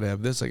 look, I got to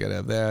have this, I got to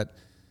have that.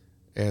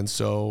 And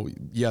so,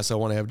 yes, I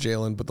want to have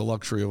Jaylon, but the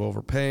luxury of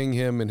overpaying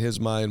him in his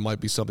mind might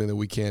be something that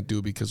we can't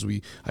do because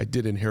I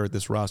did inherit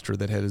this roster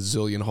that had a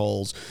zillion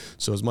holes.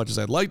 So as much as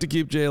I'd like to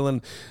keep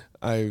Jaylon,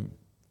 I'm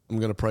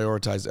going to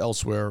prioritize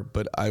elsewhere,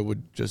 but I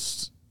would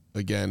just,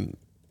 again,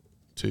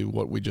 to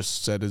what we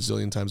just said a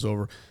zillion times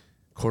over,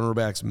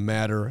 cornerbacks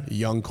matter.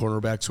 Young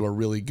cornerbacks who are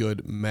really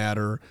good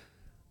matter.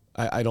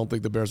 I don't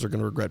think the Bears are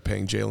going to regret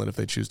paying Jaylon if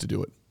they choose to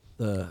do it.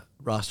 The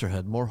roster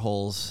had more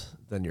holes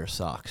than your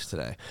socks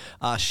today.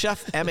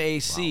 Chef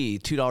MAC,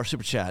 $2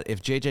 super chat.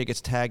 If JJ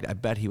gets tagged, I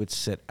bet he would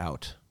sit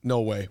out.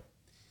 No way.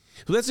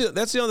 Well,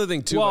 that's the other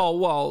thing, too.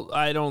 Well,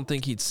 I don't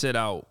think he'd sit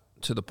out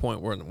to the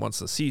point where once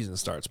the season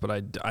starts, but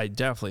I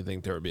definitely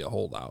think there would be a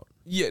holdout.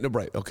 Yeah, no,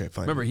 right. Okay,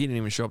 fine. Remember, he didn't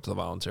even show up to the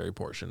voluntary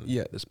portion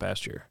this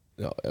past year.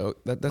 No,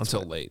 that's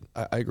until fine. Late.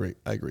 I agree.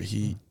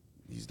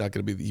 He's not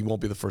going to be. He won't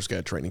be the first guy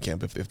at training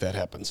camp if that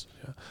happens.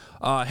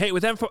 Yeah. Hey,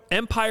 with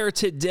Empire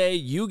Today,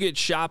 you get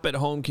shop at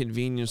home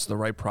convenience, the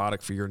right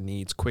product for your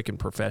needs, quick and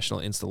professional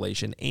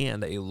installation,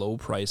 and a low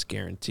price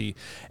guarantee.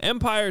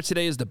 Empire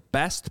Today is the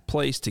best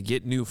place to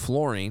get new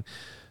flooring.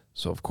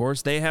 So, of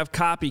course, they have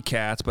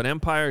copycats, but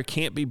Empire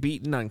can't be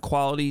beaten on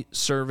quality,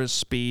 service,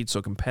 speed,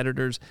 so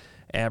competitors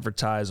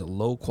advertise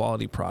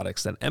low-quality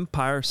products that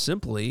Empire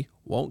simply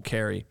won't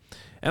carry.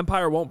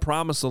 Empire won't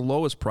promise the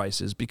lowest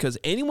prices because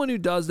anyone who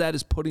does that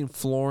is putting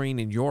flooring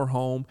in your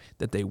home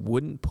that they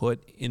wouldn't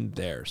put in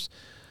theirs.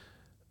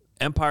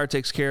 Empire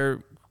takes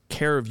care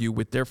of you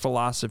with their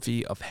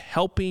philosophy of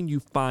helping you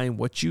find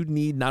what you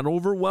need, not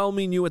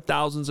overwhelming you with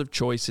thousands of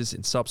choices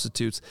and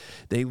substitutes.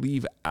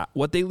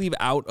 What they leave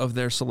out of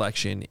their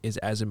selection is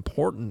as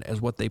important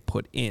as what they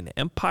put in.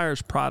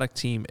 Empire's product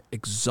team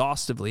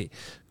exhaustively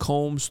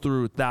combs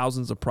through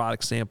thousands of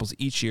product samples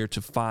each year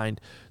to find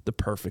the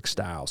perfect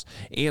styles.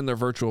 And their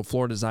virtual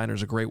floor designer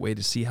is a great way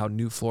to see how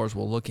new floors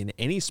will look in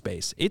any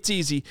space. It's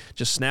easy.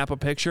 Just snap a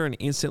picture and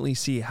instantly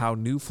see how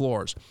new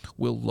floors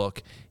will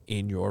look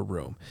in your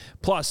room.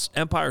 Plus,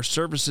 Empire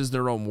services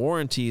their own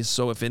warranties,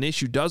 so if an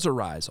issue does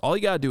arise, all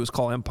you got to do is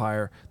call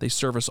Empire. They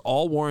service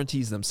all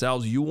warranties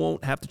themselves. You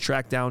won't have to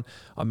track down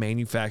a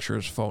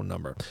manufacturer's phone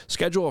number.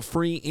 Schedule a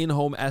free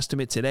in-home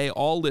estimate today.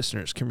 All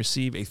listeners can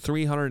receive a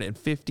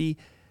 $350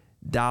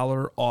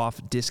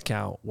 off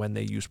discount when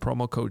they use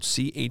promo code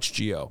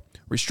CHGO.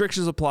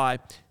 Restrictions apply.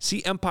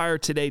 See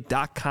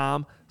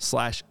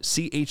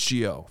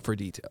EmpireToday.com/CHGO for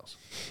details.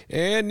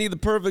 And need the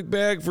perfect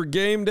bag for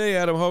game day?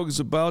 Adam Hogue is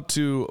about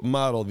to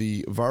model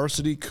the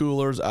Varsity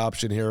Coolers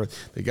option here.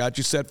 They got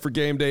you set for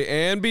game day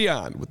and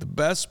beyond with the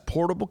best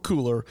portable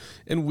cooler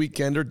and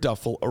weekender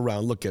duffel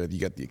around. Look at it.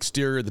 You got the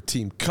exterior, the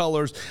team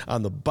colors.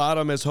 On the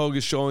bottom, as Hogue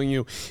is showing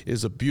you,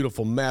 is a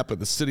beautiful map of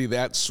the city.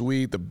 That's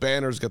sweet. The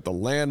banner's got the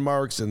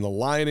landmarks, and the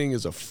lining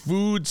is a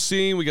food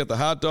scene. We got the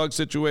hot dog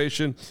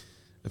situation.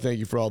 Thank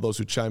you for all those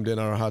who chimed in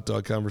on our hot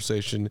dog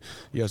conversation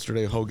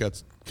yesterday. Hogue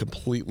got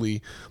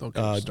completely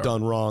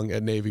done wrong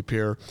at Navy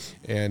Pier.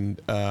 And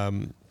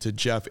to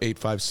Jeff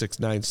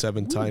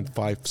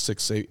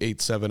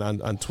 85697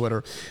 on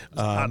Twitter.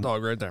 Hot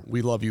dog right there.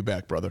 We love you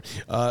back, brother.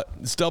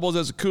 This doubles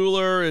as a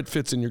cooler. It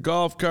fits in your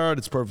golf cart.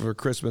 It's perfect for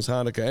Christmas,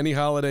 Hanukkah, any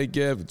holiday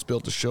gift. It's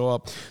built to show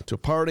up to a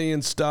party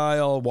in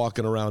style,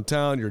 walking around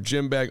town, your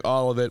gym bag,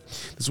 all of it.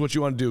 This is what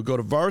you want to do. Go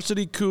to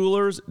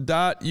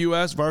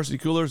varsitycoolers.us,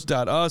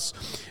 varsitycoolers.us,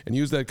 and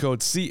use that code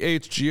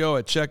CHGO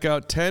at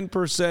checkout.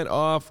 10%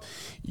 off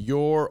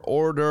your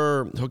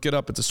order. Hook it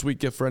up. It's a sweet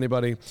gift for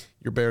anybody,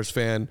 your Bears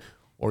fan,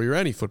 or you're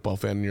any football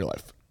fan in your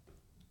life.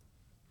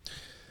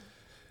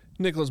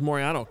 Nicholas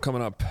Moriano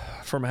coming up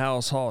from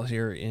Hallis Hall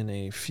here in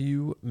a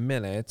few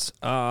minutes.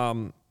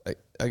 I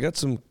got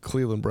some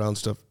Cleveland Brown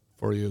stuff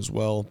for you as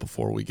well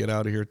before we get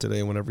out of here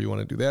today, whenever you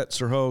want to do that.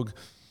 Sir Hogue,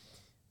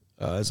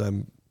 as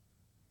I'm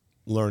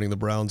learning the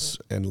Browns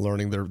and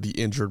learning the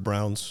injured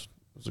Browns,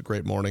 it was a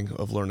great morning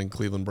of learning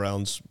Cleveland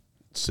Browns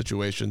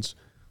situations.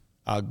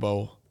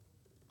 Agbo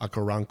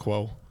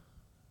Okoronkwo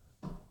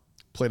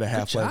played a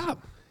half last.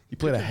 He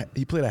played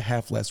a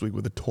half last week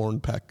with a torn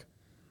pec.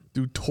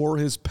 Dude tore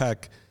his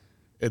pec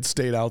and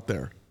stayed out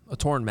there. A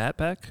torn Matt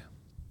Peck?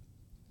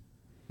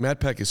 Matt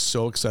Peck is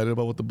so excited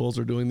about what the Bulls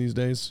are doing these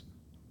days.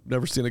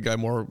 Never seen a guy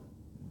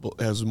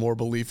has more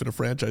belief in a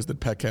franchise than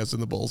Peck has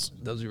in the Bulls.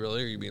 Does he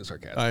really, or are you being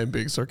sarcastic? I am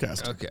being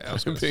sarcastic. Okay, I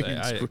was going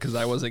to say, because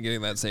I wasn't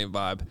getting that same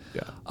vibe.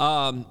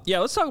 Yeah.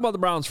 Let's talk about the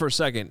Browns for a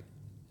second.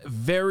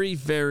 Very,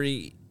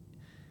 very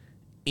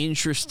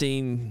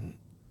interesting,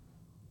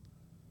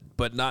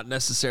 but not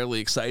necessarily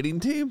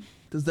exciting team.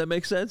 Does that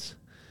make sense?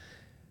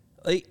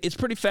 It's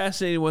pretty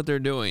fascinating what they're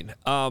doing.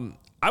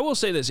 I will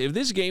say this. If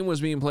this game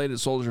was being played at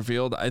Soldier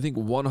Field, I think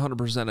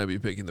 100% I'd be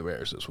picking the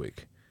Bears this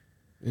week.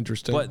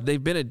 Interesting. But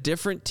they've been a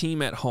different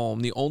team at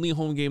home. The only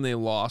home game they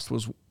lost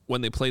was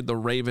when they played the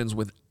Ravens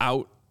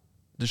without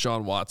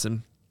Deshaun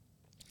Watson.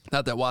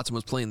 Not that Watson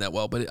was playing that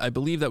well, but I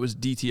believe that was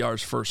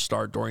DTR's first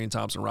start, Dorian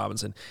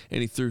Thompson-Robinson,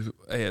 and he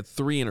had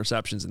 3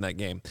 interceptions in that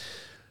game.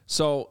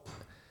 So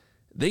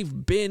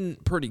they've been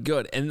pretty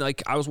good. And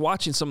I was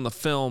watching some of the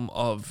film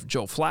of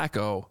Joe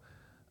Flacco,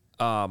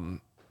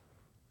 and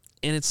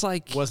it's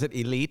like... Was it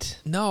elite?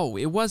 No,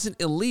 it wasn't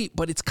elite,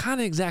 but it's kind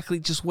of exactly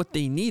just what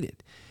they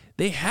needed.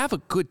 They have a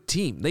good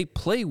team. They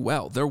play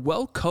well. They're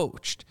well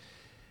coached.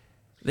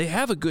 They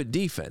have a good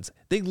defense.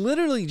 They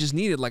literally just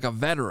needed a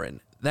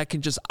veteran that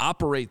can just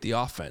operate the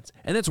offense.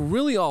 And that's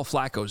really all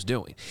Flacco's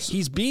doing.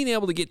 He's being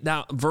able to get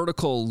down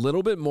vertical a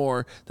little bit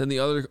more than the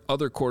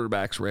other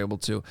quarterbacks were able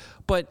to.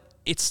 But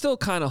it's still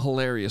kind of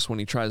hilarious when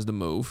he tries to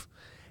move.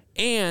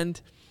 And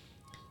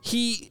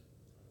he's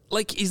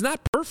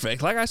not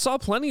perfect. I saw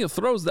plenty of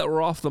throws that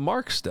were off the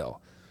mark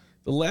still.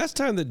 The last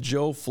time that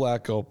Joe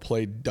Flacco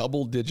played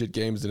double-digit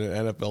games in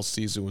an NFL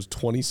season was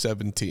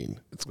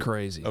 2017. It's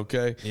crazy.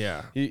 Okay?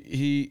 Yeah.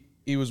 He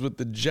was with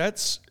the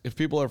Jets, if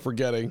people are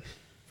forgetting,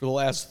 for the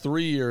last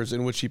 3 years,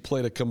 in which he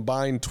played a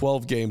combined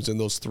 12 games in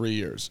those 3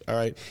 years. All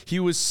right?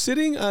 He was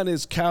sitting on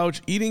his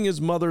couch, eating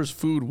his mother's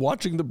food,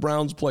 watching the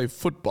Browns play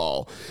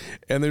football.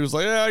 And he was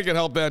like, I can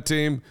help that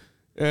team.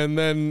 And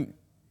then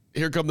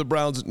here come the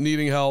Browns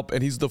needing help.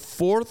 And he's the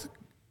 4th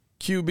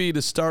QB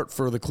to start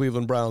for the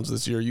Cleveland Browns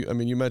this year.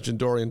 You mentioned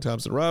Dorian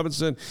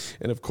Thompson-Robinson,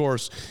 and of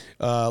course,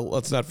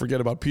 let's not forget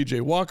about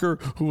P.J. Walker,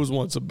 who was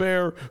once a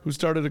Bear, who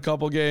started a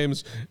couple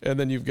games, and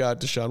then you've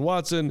got Deshaun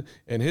Watson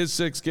and his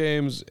 6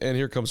 games, and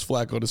here comes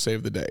Flacco to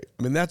save the day.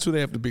 That's who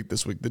they have to beat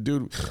this week. The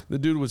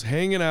dude was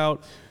hanging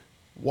out,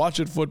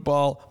 watching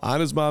football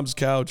on his mom's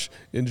couch,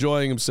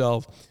 enjoying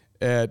himself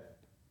at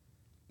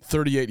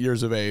 38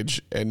 years of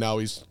age, and now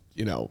he's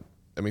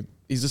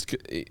just.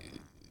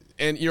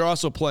 And you're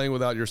also playing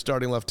without your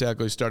starting left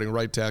tackle, your starting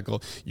right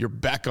tackle, your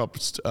backup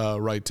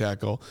right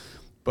tackle.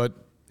 But,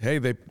 hey,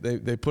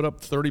 they put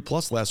up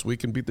 30-plus last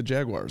week and beat the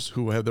Jaguars,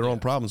 who have their own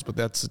problems. But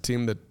that's a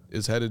team that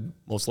is headed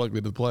most likely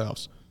to the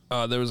playoffs.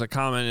 There was a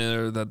comment in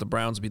there that the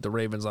Browns beat the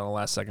Ravens on a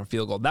last-second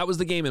field goal. That was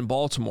the game in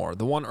Baltimore.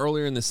 The one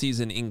earlier in the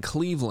season in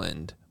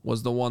Cleveland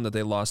was the one that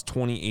they lost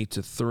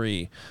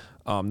 28-3.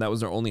 That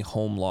was their only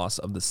home loss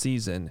of the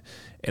season,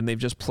 and they've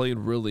just played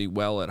really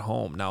well at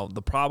home. Now,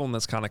 the problem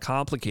that's kind of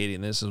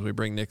complicating this as we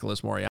bring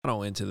Nicholas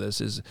Moriano into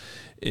this is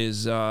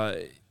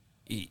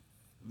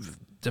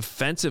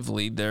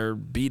defensively they're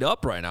beat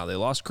up right now. They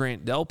lost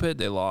Grant Delpit.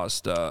 They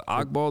lost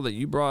Agbo that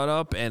you brought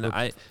up. And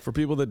for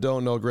people that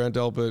don't know, Grant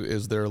Delpit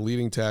is their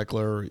leading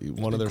tackler,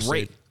 one of their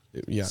great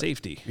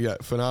safety. Yeah,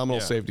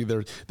 phenomenal safety.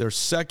 Their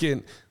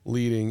second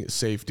leading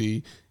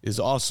safety is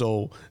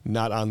also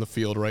not on the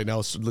field right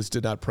now. So at least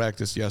did not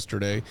practice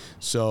yesterday.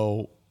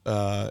 So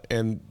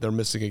and they're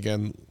missing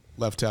again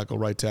left tackle,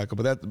 right tackle.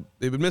 But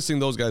they've been missing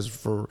those guys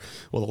the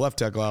left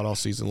tackle out all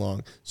season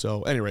long.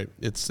 So anyway,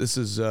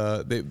 they've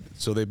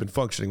been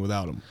functioning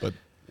without him. But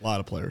a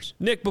lot of players.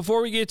 Nick,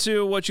 before we get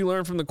to what you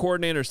learned from the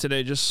coordinators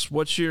today, just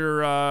what's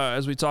your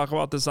as we talk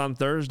about this on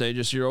Thursday,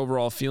 just your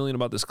overall feeling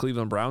about this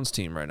Cleveland Browns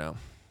team right now?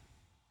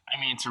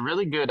 It's a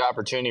really good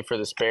opportunity for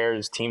the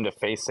Bears team to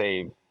face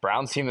a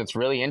Browns team that's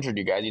really injured,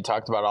 you guys. You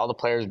talked about all the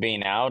players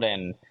being out,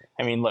 and,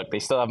 look, they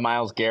still have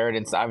Myles Garrett.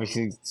 It's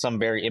obviously some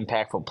very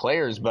impactful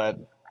players, but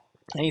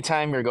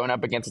anytime you're going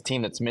up against a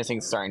team that's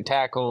missing starting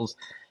tackles,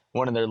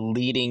 one of their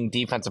leading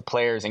defensive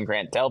players in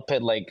Grant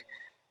Delpit, like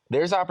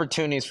there's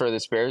opportunities for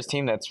this Bears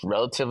team that's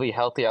relatively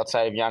healthy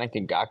outside of Yannick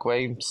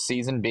Ngakoue,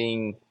 season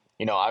being,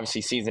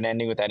 obviously season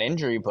ending with that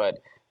injury, but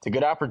it's a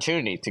good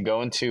opportunity to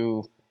go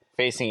into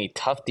facing a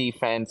tough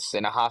defense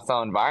in a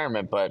hostile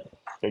environment, but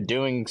they're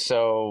doing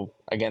so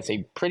against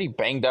a pretty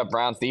banged up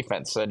Browns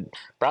defense, and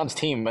Browns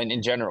team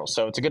in general.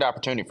 So it's a good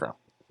opportunity for them.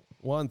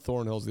 Juan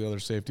Thornhill's the other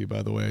safety,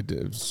 by the way.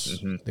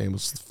 Name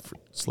was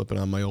slipping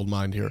on my old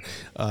mind here.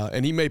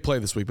 And he may play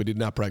this week, but did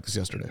not practice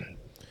yesterday.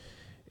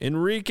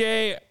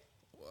 Enrique,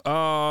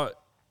 I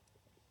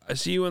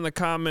see you in the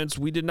comments.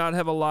 We did not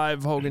have a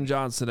live Hogan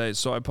Johns today,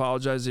 so I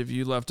apologize if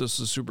you left us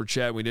a super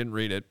chat. We didn't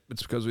read it.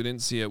 It's because we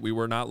didn't see it. We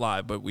were not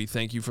live, but we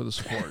thank you for the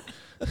support.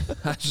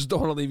 I just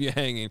don't want to leave you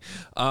hanging.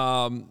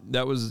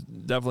 That was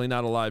definitely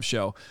not a live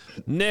show.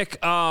 Nick,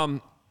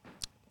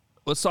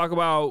 let's talk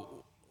about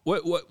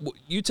what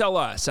you tell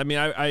us. I mean,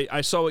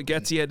 I saw what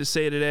Getsy had to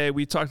say today.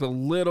 We talked a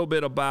little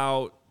bit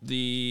about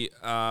the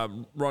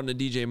run to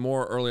DJ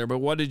Moore earlier, but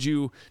what did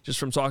you, just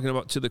from talking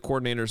about to the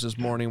coordinators this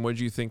morning, what did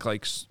you think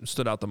like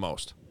stood out the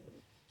most?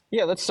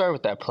 Yeah, let's start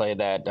with that play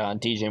that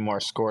DJ Moore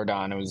scored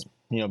on. It was,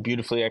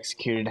 beautifully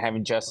executed,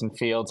 having Justin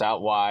Fields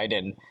out wide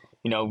and,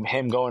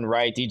 him going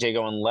right, DJ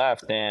going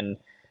left. And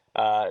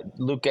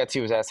Luke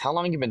Getsy was asked, how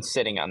long have you been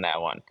sitting on that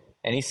one?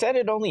 And he said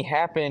it only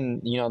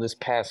happened, this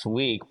past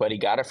week, but he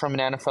got it from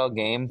an NFL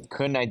game,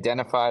 couldn't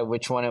identify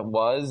which one it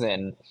was,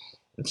 and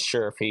I'm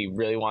sure if he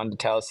really wanted to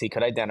tell us, he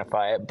could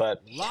identify it,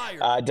 but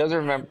doesn't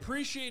remember. I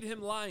appreciate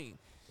him lying.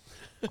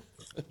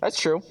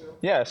 That's true.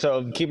 Yeah,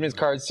 so keeping his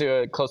cards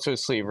close to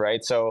his sleeve,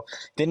 right? So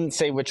didn't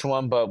say which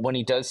one, but when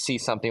he does see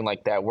something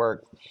like that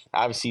work,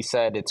 obviously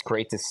said it's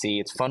great to see.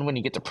 It's fun when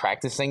you get to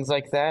practice things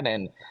like that,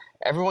 and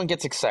everyone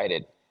gets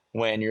excited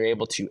when you're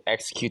able to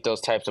execute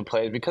those types of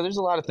plays because there's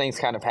a lot of things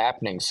kind of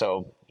happening.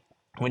 So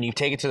when you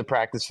take it to the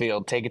practice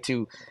field, take it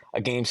to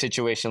a game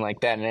situation like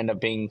that and end up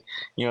being,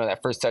 that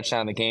first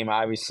touchdown of the game,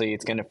 obviously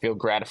it's going to feel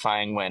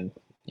gratifying when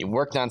you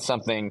worked on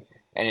something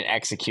and it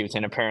executes.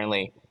 And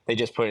apparently they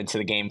just put it into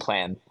the game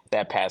plan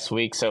that past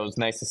week. So it was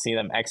nice to see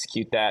them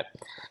execute that.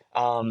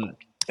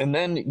 And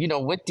then,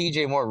 with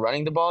DJ Moore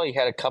running the ball, he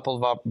had a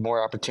couple of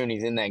more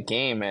opportunities in that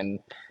game. And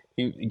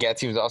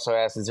Getsy was also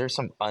asked, is there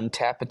some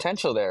untapped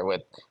potential there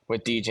with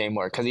DJ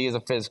Moore? Because he is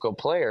a physical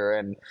player.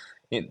 And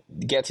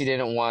Getsy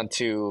didn't want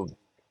to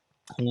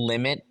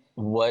limit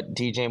what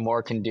DJ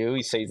Moore can do.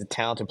 He says he's a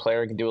talented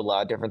player, can do a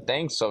lot of different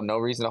things, so no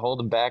reason to hold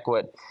him back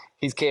what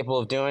he's capable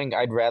of doing.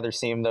 I'd rather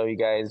see him, though, you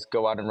guys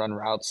go out and run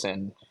routes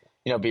and,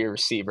 be a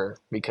receiver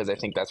because I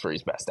think that's where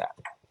he's best at.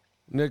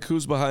 Nick,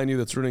 who's behind you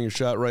that's ruining your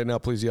shot right now?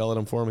 Please yell at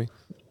him for me.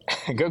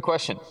 Good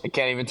question. I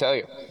can't even tell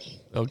you.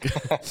 Okay.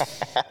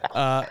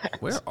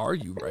 Where are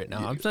you right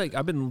now? I'm like,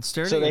 I've been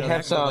staring so at they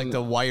have some, like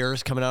the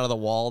wires coming out of the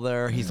wall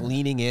there. He's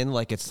leaning in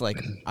like it's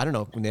like, I don't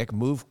know, Nick,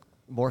 move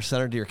more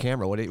centered to your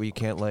camera. What you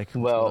can't like.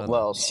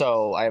 Well,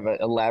 so I have an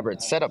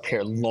elaborate setup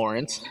here,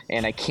 Lawrence,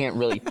 and I can't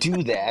really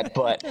do that,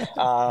 but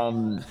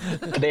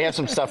they have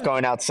some stuff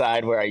going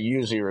outside where I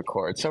usually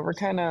record. So we're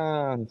kind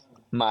of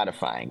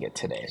modifying it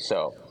today.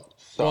 So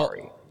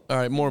sorry. Well, all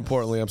right. More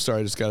importantly, I'm sorry.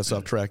 I just got us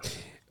off track.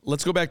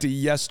 Let's go back to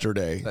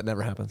yesterday. That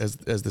never happens.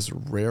 As this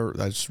rare,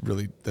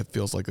 that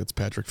feels like it's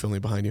Patrick Finley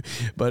behind you.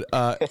 But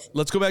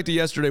let's go back to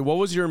yesterday. What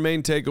was your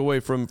main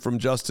takeaway from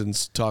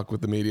Justin's talk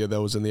with the media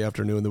that was in the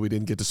afternoon that we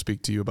didn't get to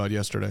speak to you about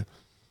yesterday?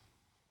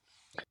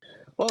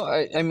 Well,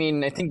 I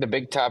mean, I think the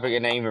big topic,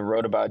 and I even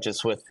wrote about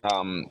just with,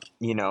 him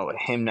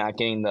not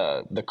getting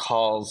the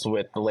calls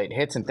with the late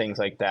hits and things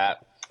like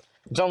that.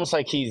 It's almost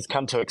like he's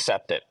come to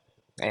accept it.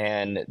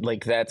 And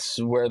like,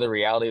 that's where the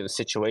reality of the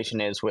situation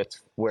is with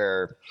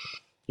where,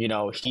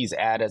 he's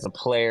at as a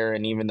player.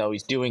 And even though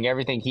he's doing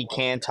everything he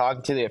can,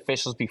 talking to the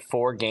officials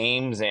before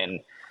games and,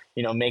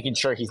 making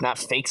sure he's not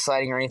fake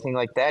sliding or anything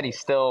like that, he's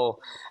still,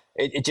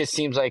 it just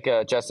seems like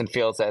Justin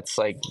Fields that's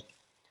like,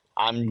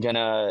 I'm going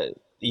to,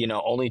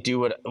 only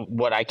do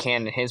what I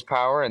can in his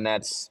power. And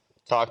that's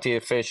talk to the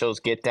officials,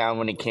 get down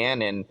when he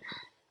can. And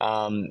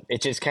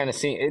it just kind of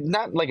seems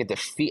not like a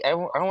defeat. I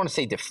don't want to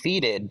say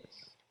defeated,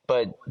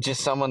 but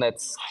just someone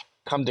that's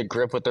come to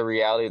grip with the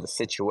reality of the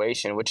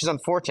situation, which is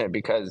unfortunate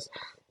because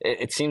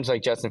it seems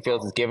like Justin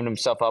Fields has given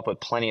himself up with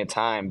plenty of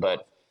time,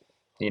 but,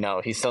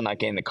 he's still not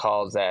getting the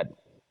calls that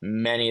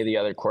many of the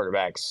other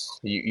quarterbacks,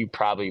 you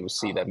probably will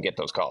see them get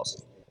those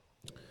calls.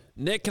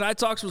 Nick, can I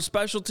talk some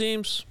special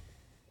teams?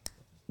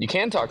 You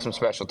can talk some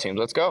special teams.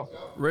 Let's go.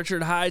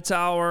 Richard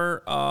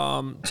Hightower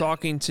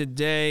talking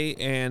today,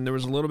 and there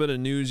was a little bit of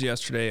news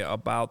yesterday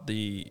about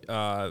the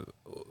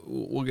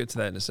we'll get to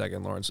that in a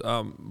second, Lawrence.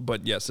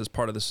 But yes, as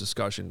part of this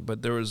discussion.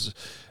 But there was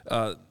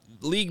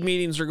league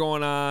meetings are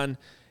going on,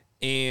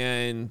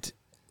 and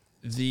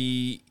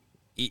the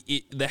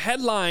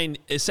headline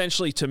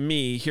essentially to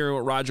me, hearing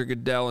what Roger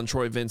Goodell and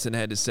Troy Vincent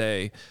had to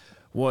say,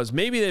 was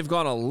maybe they've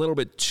gone a little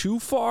bit too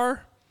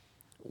far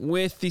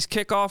with these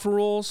kickoff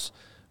rules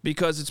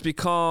because it's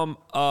become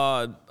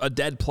a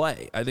dead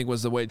play, I think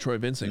was the way Troy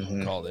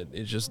Vincent called it.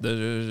 It's just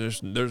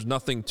there's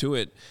nothing to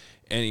it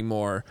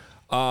anymore.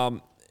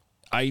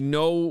 I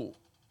know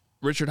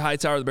Richard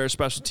Hightower, the Bears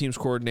special teams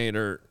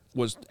coordinator,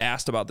 was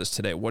asked about this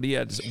today. What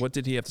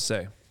did he have to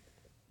say?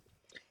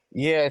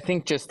 Yeah, I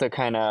think just to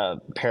kind of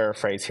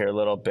paraphrase here a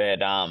little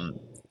bit,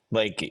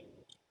 like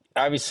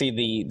obviously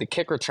the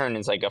kick return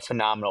is like a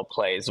phenomenal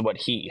play is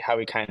how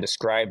he kind of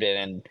described it.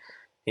 And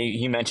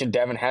he mentioned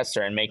Devin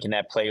Hester and making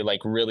that play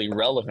like really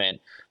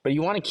relevant, but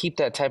you want to keep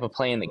that type of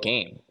play in the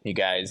game, you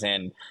guys.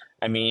 And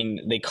I mean,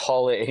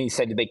 he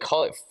said they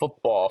call it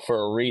football for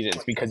a reason.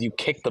 It's because you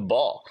kick the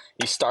ball.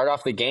 You start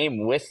off the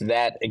game with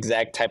that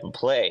exact type of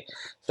play.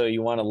 So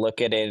you want to look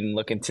at it and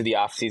look into the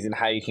offseason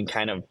how you can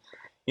kind of,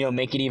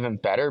 make it even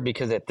better,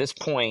 because at this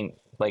point,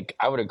 like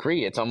I would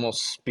agree, it's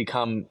almost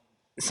become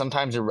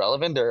sometimes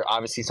irrelevant. There are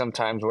obviously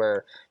sometimes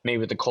where maybe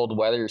with the cold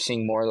weather, you're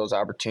seeing more of those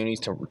opportunities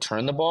to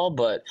return the ball.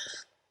 But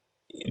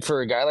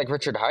for a guy like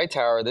Richard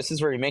Hightower, this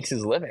is where he makes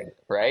his living,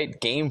 right?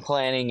 Game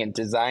planning and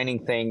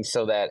designing things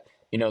so that,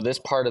 this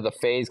part of the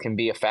phase can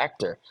be a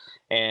factor.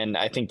 And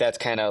I think that's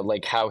kind of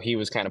like how he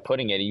was kind of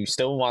putting it. He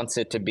still wants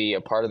it to be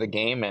a part of the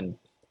game. And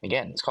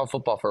again, it's called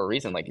football for a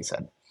reason, like you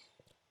said.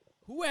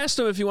 Who asked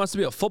him if he wants to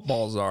be a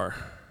football czar?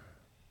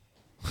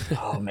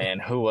 Oh, man,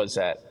 who was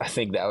that? I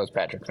think that was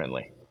Patrick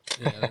Finley.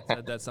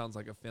 Yeah, that sounds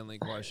like a Finley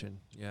question.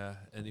 Yeah,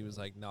 and he was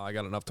like, no, I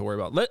got enough to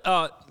worry about.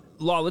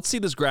 Let's see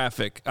this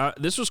graphic.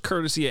 This was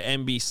courtesy of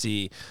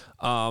NBC.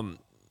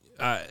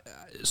 I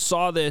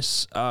saw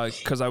this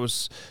because I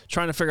was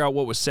trying to figure out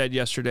what was said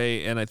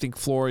yesterday, and I think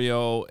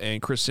Florio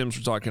and Chris Sims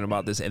were talking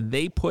about this, and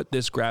they put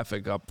this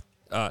graphic up.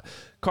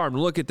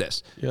 Carmen, look at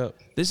this. Yeah.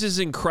 This is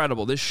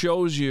incredible. This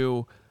shows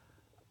you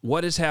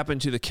what has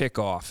happened to the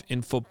kickoff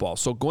in football.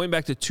 So going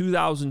back to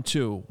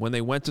 2002, when they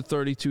went to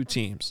 32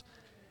 teams,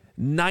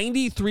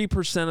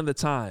 93% of the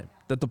time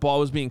that the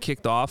ball was being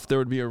kicked off, there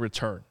would be a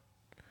return.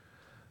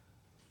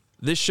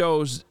 This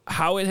shows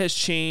how it has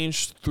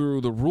changed through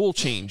the rule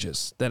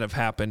changes that have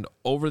happened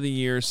over the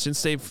years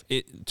since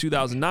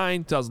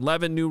 2009,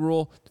 2011 new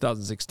rule,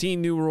 2016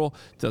 new rule,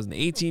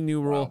 2018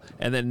 new rule,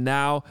 and then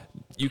now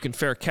you can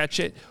fair catch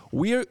it.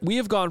 We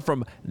have gone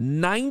from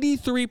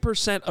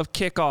 93% of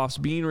kickoffs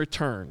being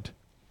returned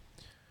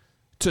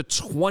to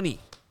 20.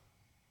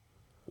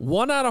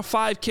 1 out of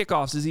 5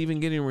 kickoffs is even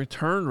getting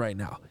returned right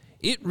now.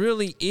 It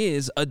really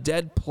is a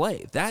dead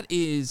play. That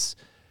is,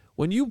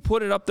 when you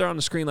put it up there on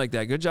the screen like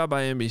that, good job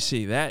by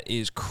NBC. That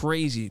is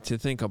crazy to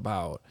think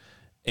about.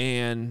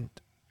 And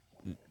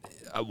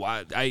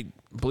I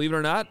believe it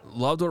or not,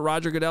 loved what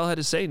Roger Goodell had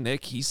to say,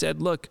 Nick. He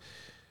said, look,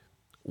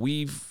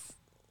 we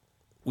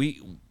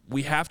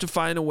have to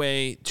find a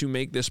way to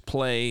make this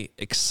play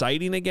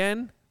exciting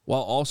again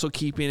while also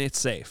keeping it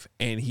safe.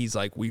 And he's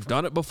like, we've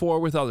done it before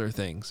with other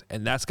things,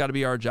 and that's got to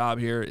be our job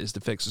here, is to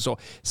fix it. So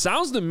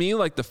sounds to me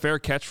like the fair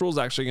catch rule is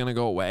actually going to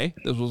go away.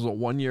 This was a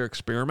 1-year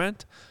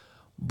experiment.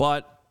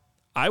 But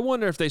I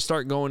wonder if they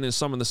start going to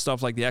some of the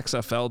stuff like the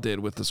XFL did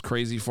with this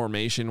crazy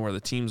formation where the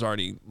team's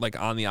already like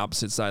on the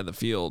opposite side of the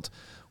field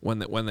when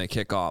they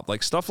kick off.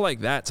 Like stuff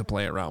like that to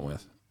play around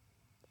with.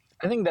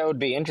 I think that would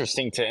be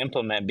interesting to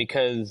implement,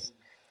 because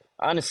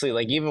honestly,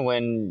 like even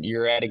when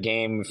you're at a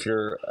game, if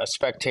you're a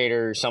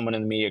spectator or someone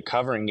in the media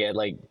covering it,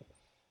 like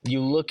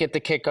you look at the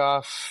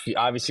kickoff,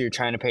 obviously you're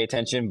trying to pay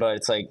attention, but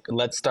it's like,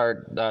 let's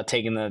start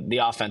taking the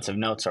offensive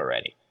notes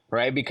already,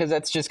 right? Because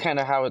that's just kind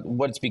of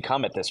what it's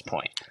become at this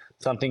point.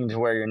 Something to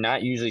where you're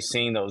not usually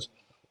seeing those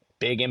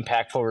big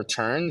impactful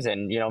returns.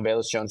 And,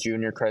 Velus Jones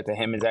Jr., credit to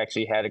him, has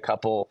actually had a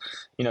couple,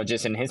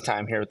 just in his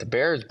time here with the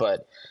Bears,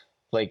 but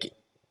like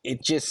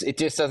it just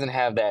doesn't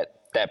have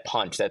that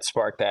punch, that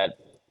spark that,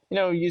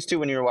 used to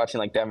when you were watching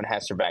like Devin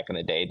Hester back in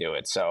the day do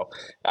it. So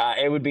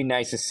it would be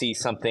nice to see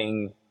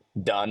something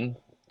done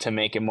to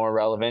make it more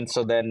relevant.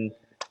 So then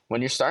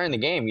when you're starting the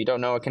game, you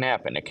don't know what can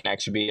happen. It can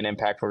actually be an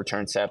impactful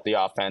return set up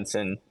the offense,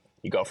 and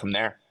you go from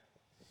there.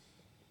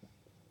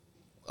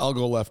 I'll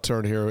go left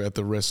turn here at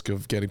the risk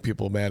of getting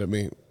people mad at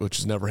me, which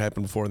has never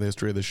happened before in the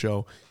history of the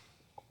show.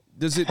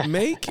 Does it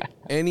make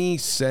any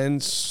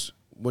sense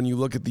when you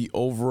look at the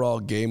overall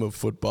game of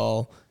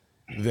football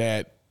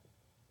that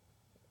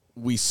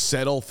we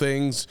settle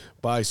things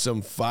by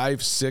some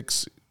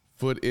 5-6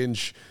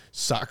 foot-inch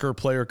soccer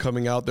player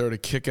coming out there to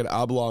kick an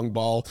oblong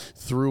ball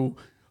through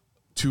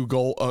to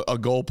a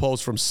goal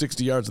post from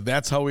 60 yards?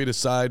 That's how we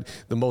decide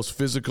the most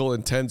physical,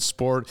 intense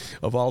sport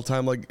of all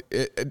time. Like,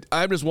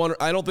 I'm just wondering.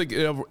 I don't think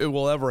it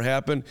will ever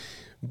happen,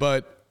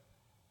 but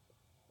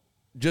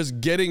just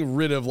getting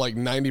rid of like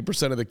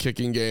 90% of the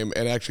kicking game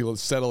and actually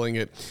settling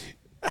it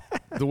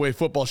the way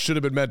football should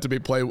have been meant to be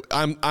played,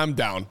 I'm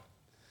down.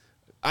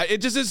 It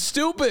just is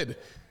stupid.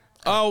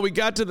 Oh, we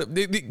got to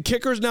the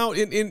kickers now.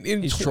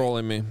 He's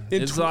trolling me.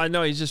 I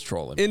know he's just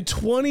trolling. In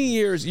 20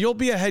 years, you'll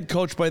be a head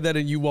coach by then,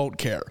 and you won't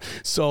care.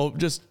 So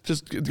just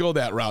go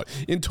that route.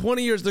 In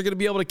 20 years, they're going to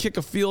be able to kick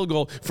a field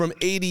goal from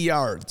 80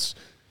 yards.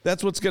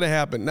 That's what's going to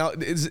happen. Now,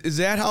 is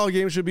that how a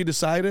game should be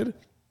decided?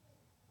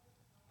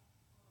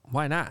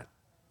 Why not?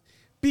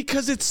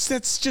 Because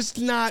that's just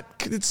not.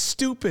 It's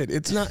stupid.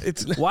 It's not.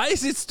 Why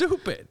is it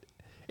stupid?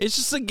 It's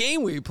just a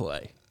game we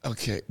play.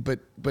 Okay, but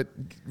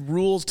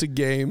rules to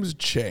games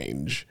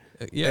change.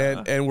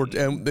 Yeah.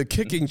 And the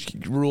kicking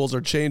rules are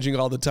changing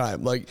all the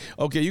time. Like,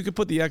 okay, you could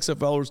put the XFL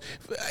rules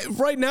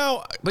right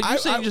now. But you're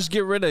saying just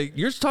get rid of.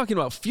 You're talking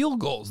about field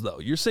goals,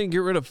 though. You're saying get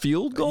rid of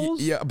field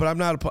goals. Yeah, but I'm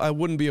not. I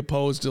wouldn't be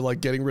opposed to like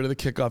getting rid of the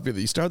kickoff either.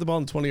 You start the ball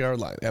on the 20-yard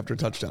line after a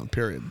touchdown.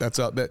 Period. That's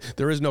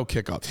there is no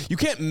kickoff. You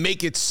can't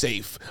make it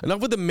safe.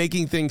 Enough with the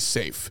making things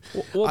safe.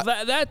 Well,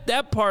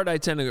 that part I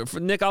tend to go.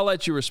 Nick, I'll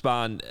let you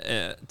respond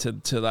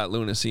to that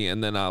lunacy,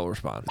 and then I'll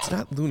respond. It's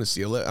not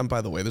lunacy.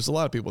 By the way, there's a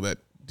lot of people that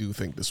do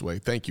think this way.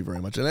 Thank you very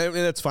much. And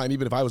that's fine,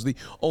 even if I was the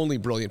only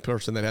brilliant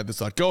person that had this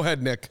thought. Go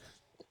ahead, Nick.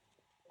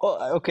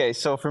 Well, okay,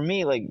 so for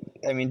me,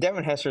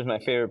 Devin Hester is my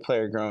favorite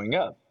player growing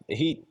up.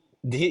 He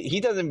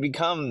doesn't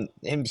become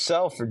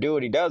himself or do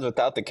what he does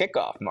without the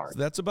kickoff, Mark.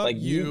 That's about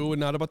you and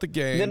not about the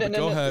game.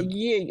 Go ahead.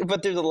 Yeah,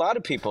 but there's a lot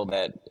of people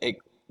that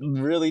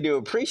really do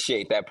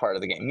appreciate that part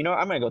of the game. You know,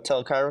 I'm going to go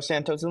tell Cairo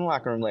Santos in the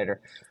locker room later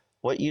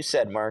what you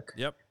said, Mark.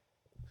 Yep.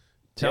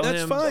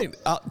 That's fine.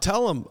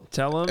 Tell him.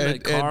 Tell him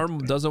that Carm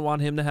doesn't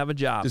want him to have a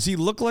job. Does he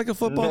look like a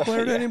football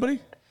player to anybody?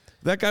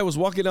 That guy was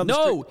walking down the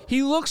street. No,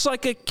 he looks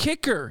like a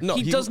kicker. No,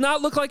 he does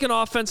not look like an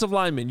offensive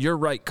lineman. You're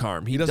right,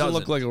 Carm. He doesn't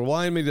look like a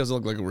lineman. He doesn't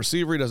look like a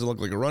receiver. He doesn't look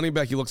like a running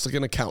back. He looks like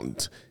an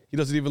accountant. He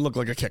doesn't even look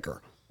like a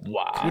kicker.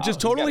 Wow. Which is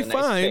totally He's got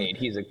a nice fine. fade.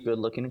 He's a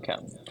good-looking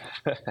accountant.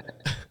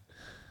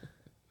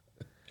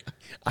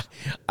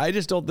 I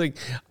just don't think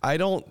I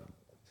don't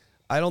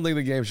think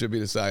the game should be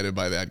decided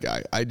by that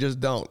guy. I just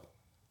don't.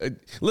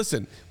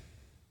 Listen,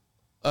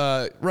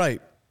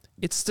 right.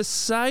 It's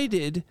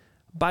decided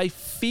by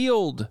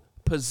field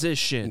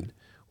position,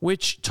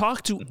 which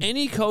talk to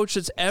any coach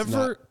that's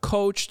ever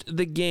coached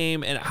the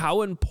game and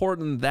how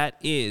important that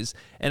is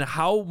and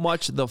how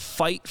much the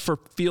fight for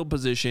field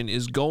position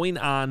is going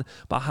on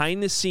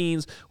behind the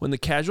scenes when the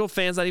casual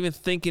fan's not even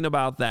thinking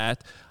about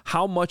that,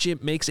 how much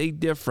it makes a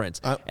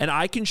difference. And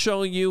I can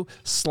show you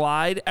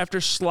slide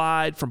after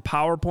slide from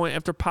PowerPoint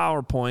after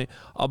PowerPoint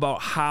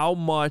about how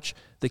much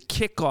the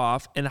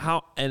kickoff and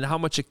how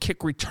much a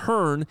kick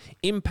return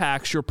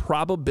impacts your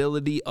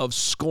probability of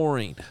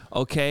scoring,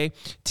 okay?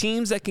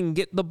 Teams that can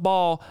get the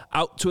ball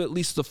out to at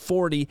least the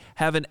 40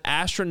 have an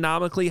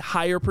astronomically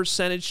higher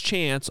percentage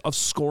chance of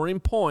scoring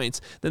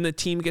points than the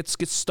team gets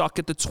stuck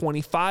at the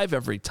 25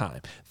 every time.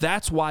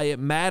 That's why it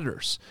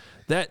matters.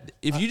 That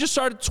if you just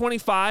start at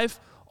 25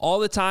 all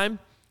the time,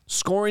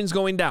 scoring's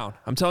going down.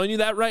 I'm telling you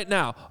that right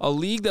now. A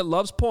league that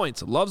loves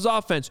points, loves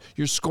offense,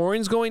 your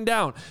scoring's going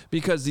down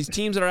because these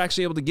teams that are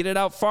actually able to get it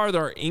out farther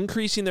are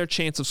increasing their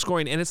chance of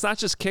scoring. And it's not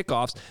just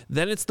kickoffs.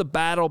 Then it's the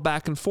battle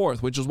back and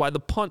forth, which is why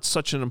the punt's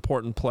such an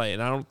important play.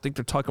 And I don't think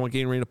they're talking about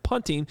getting rid of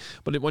punting,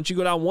 but once you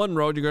go down one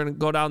road, you're going to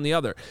go down the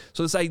other.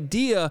 So this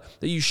idea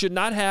that you should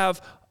not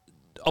have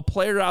a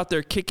player out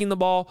there kicking the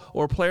ball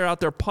or a player out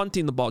there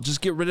punting the ball,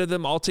 just get rid of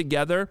them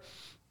altogether.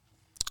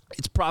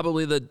 It's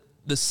probably the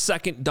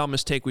second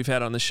dumbest take we've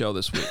had on the show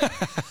this week.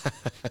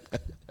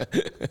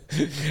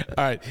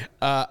 All right,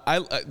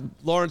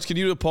 Lawrence, can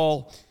you do a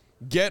poll?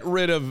 Get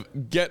rid of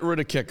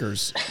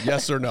kickers.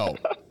 Yes or no?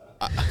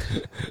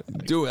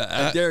 Do it.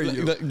 I dare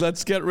you.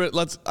 Let's get rid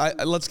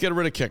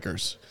of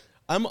kickers.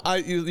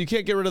 You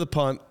can't get rid of the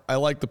punt. I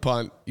like the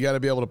punt. You got to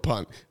be able to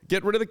punt.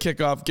 Get rid of the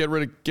kickoff. Get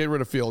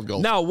rid of field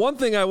goals. Now, one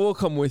thing I will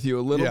come with you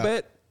a little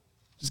bit.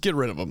 Just get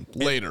rid of them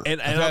later.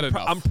 And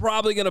I'm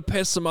probably going to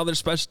piss some other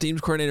special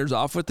teams coordinators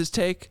off with this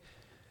take.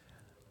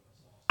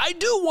 I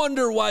do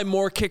wonder why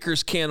more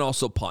kickers can't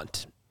also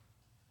punt,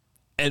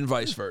 and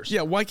vice versa.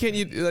 Yeah, why can't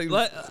you?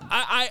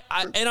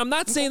 And I'm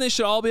not saying they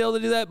should all be able to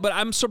do that, but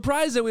I'm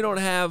surprised that we don't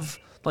have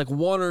like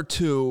one or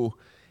two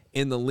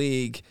in the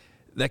league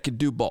that could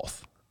do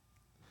both.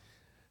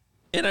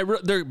 And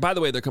by the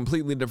way, they're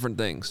completely different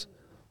things,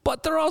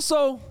 but they're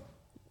also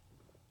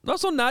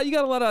not. You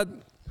got a lot of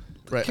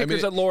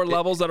kickers at lower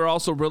levels that are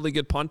also really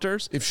good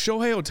punters. If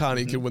Shohei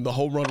Ohtani can win the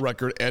home run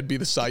record and be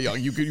the Cy Young,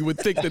 you would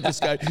think that this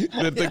guy,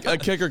 a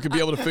kicker, could be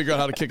able to figure out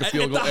how to kick a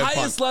field goal. At the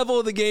highest level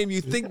of the game,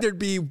 you think there'd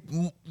be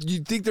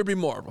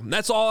more of them.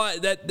 That's all.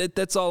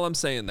 That's all I'm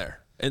saying there.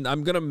 And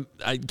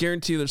I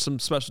guarantee you, there's some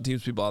special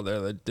teams people out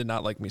there that did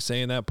not like me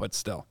saying that, but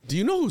still. Do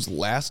you know who's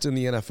last in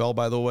the NFL,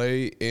 by the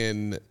way,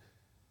 in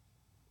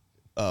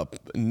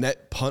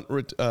net punt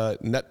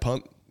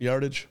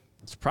yardage?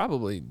 It's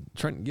probably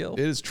Trenton Gill.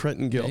 It is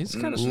Trenton Gill. Yeah, he's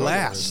kind of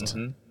last.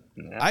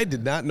 Mm-hmm. Yeah. I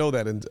did not know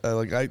that. And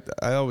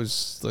I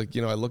always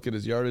I look at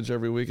his yardage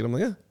every week, and I'm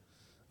like,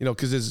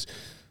 because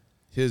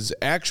his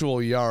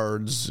actual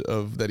yards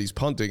that he's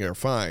punting are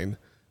fine,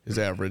 his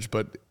average.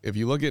 But if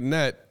you look at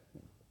net,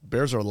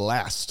 Bears are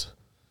last.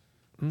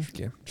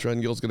 Okay.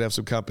 Trenton Gill's gonna have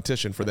some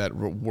competition for that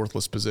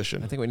worthless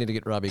position. I think we need to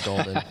get Robbie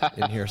Golden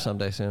in here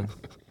someday soon.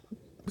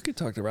 We could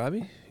talk to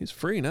Robbie. He's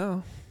free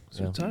now. He's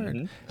retired.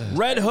 Mm-hmm.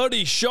 Red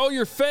hoodie, show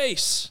your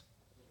face.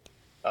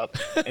 Up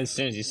as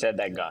soon as you said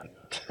that, gone.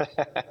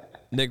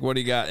 Nick, what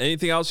do you got?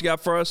 Anything else you got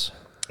for us?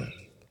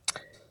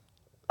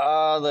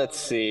 Let's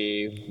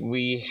see.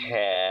 We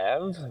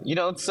have,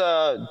 it's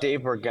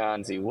Dave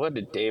Bergonzi. What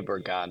did Dave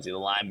Bergonzi, the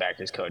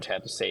linebackers coach,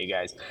 have to say, you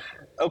guys?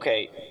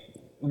 Okay,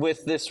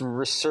 with this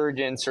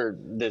resurgence or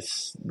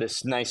this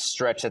nice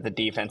stretch that the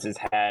defense has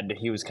had,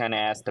 he was kind of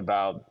asked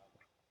about,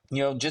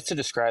 just to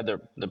describe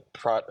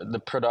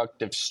the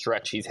productive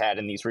stretch he's had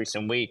in these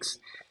recent weeks,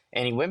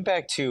 and he went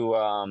back to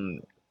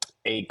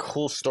a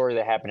cool story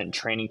that happened in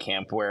training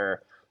camp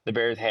where the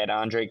Bears had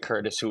Andre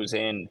Curtis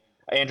and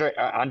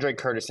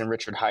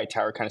Richard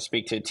Hightower kind of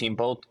speak to the team,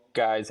 both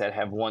guys that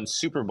have won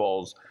Super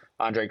Bowls.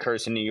 Andre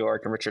Curtis in New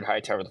York and Richard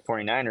Hightower with the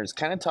 49ers,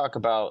 kind of talk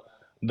about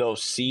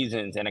those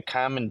seasons, and a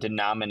common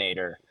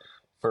denominator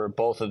for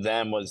both of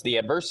them was the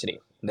adversity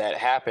that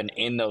happened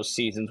in those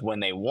seasons when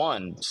they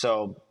won.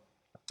 So,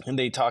 and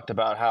they talked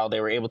about how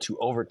they were able to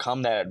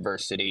overcome that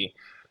adversity.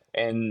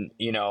 And,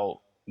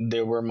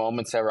 there were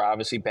moments that were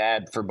obviously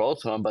bad for both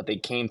of them, but they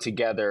came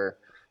together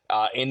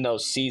in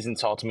those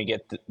seasons to ultimately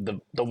get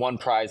the one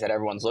prize that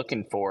everyone's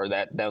looking for,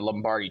 that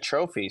Lombardi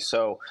trophy.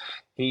 So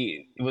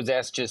he was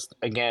asked just,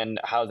 again,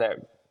 how that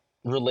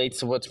relates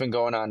to what's been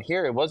going on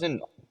here. It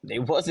wasn't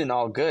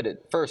all good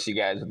at first, you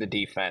guys, with the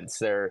defense.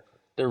 Their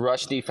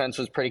rush defense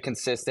was pretty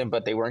consistent,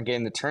 but they weren't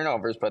getting the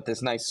turnovers. But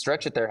this nice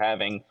stretch that they're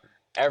having,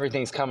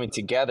 everything's coming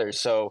together.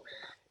 So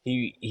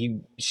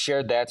he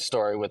shared that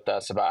story with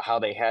us about how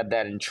they had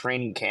that in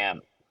training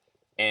camp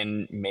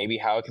and maybe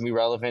how it can be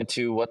relevant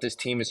to what this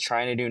team is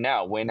trying to do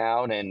now, win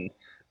out, and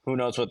who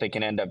knows what they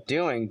can end up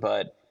doing.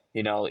 But,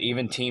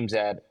 even teams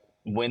that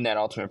win that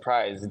ultimate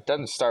prize, it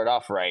doesn't start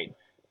off right.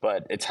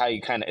 But it's how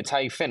you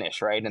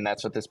finish, right? And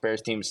that's what this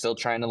Bears team is still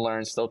trying to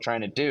learn, still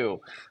trying to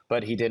do.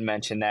 But he did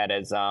mention that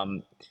as,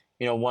 one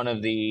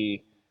of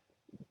the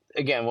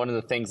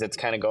things that's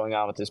kind of going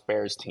on with this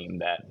Bears team,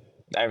 that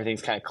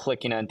everything's kind of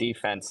clicking on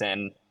defense,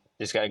 and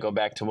just got to go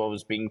back to what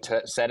was being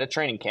said at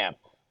training camp.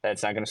 That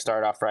it's not going to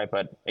start off right,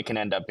 but it can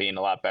end up being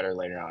a lot better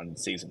later on in the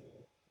season.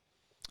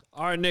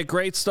 All right, Nick,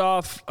 great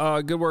stuff.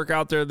 Good work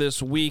out there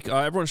this week.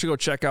 Everyone should go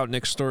check out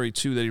Nick's story,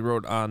 too, that he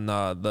wrote on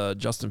the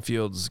Justin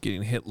Fields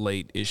getting hit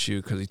late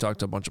issue, because he talked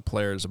to a bunch of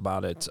players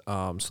about it.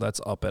 So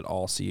that's up at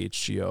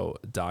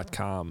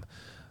allchgo.com.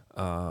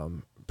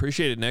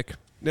 Appreciate it, Nick.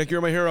 Nick,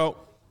 you're my hero.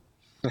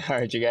 All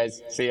right, you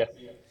guys. See ya.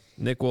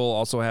 Nick will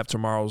also have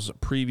tomorrow's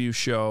preview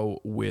show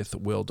with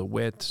Will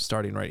DeWitt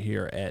starting right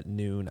here at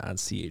noon on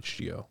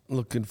CHGO.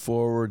 Looking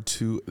forward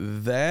to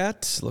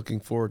that. Looking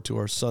forward to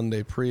our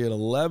Sunday pre at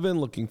 11.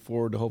 Looking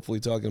forward to hopefully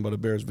talking about a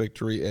Bears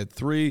victory at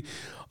 3.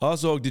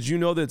 Also, did you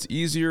know that it's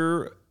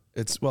easier?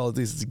 At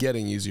least it's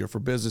getting easier for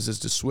businesses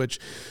to switch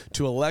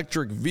to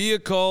electric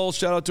vehicles.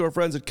 Shout out to our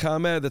friends at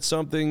ComEd. That's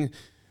something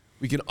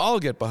we can all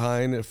get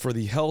behind for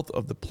the health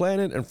of the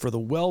planet and for the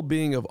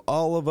well-being of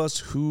all of us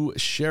who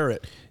share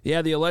it.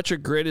 Yeah, the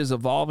electric grid is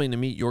evolving to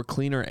meet your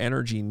cleaner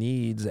energy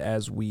needs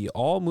as we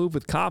all move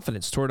with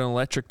confidence toward an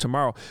electric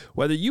tomorrow.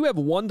 Whether you have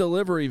one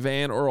delivery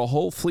van or a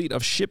whole fleet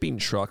of shipping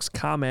trucks,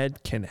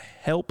 ComEd can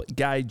help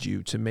guide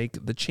you to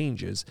make the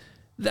changes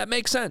that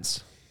make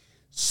sense.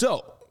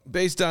 So,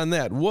 based on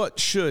that, what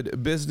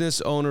should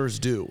business owners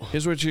do?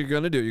 Here's what you're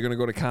going to do. You're going to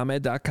go to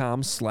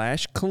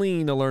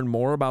ComEd.com/clean to learn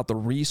more about the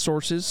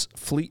resources,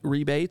 fleet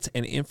rebates,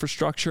 and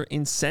infrastructure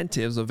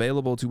incentives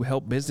available to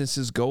help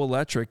businesses go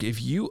electric.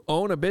 If you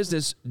own a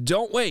business,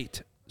 don't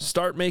wait.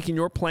 Start making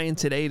your plan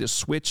today to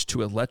switch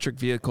to electric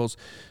vehicles.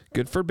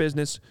 Good for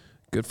business,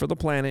 good for the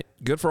planet,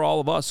 good for all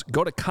of us.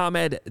 Go to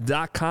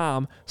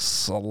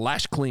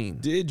ComEd.com/clean.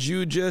 Did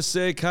you just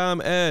say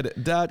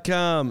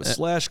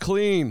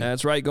ComEd.com/clean?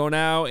 That's right. Go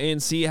now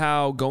and see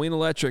how going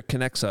electric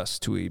connects us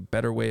to a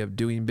better way of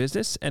doing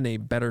business and a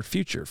better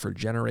future for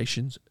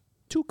generations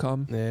to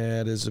come.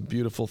 That is a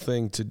beautiful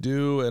thing to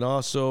do. And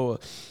also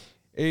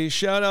a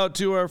shout out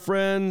to our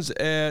friends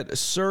at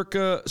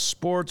Circa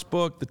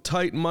Sportsbook, the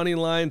tight money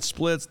line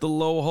splits, the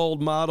low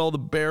hold model, the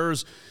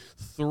Bears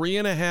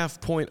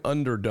 3.5-point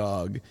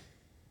underdog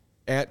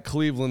at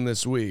Cleveland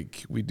this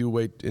week. We do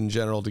wait in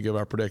general to give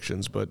our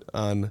predictions, but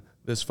on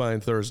this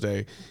fine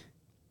Thursday,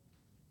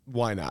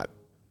 why not?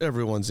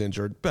 Everyone's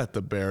injured. Bet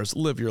the Bears.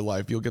 Live your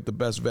life. You'll get the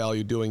best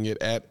value doing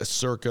it at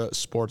Circa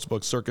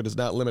Sportsbook. Circa does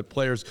not limit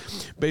players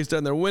based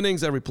on their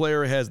winnings. Every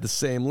player has the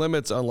same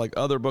limits, unlike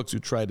other books who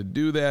try to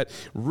do that.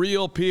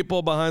 Real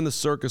people behind the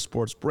Circa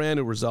Sports brand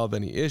who resolve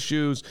any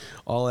issues.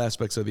 All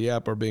aspects of the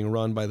app are being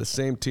run by the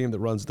same team that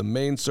runs the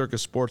main Circa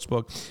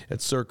Sportsbook at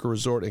Circa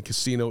Resort and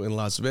Casino in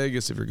Las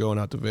Vegas. If you're going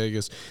out to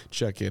Vegas,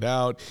 check it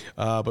out.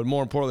 But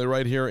more importantly,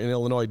 right here in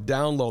Illinois,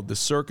 download the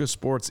Circa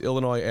Sports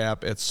Illinois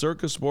app at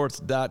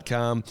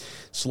circasports.com/Illinois-app.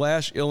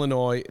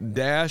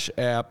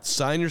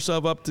 Sign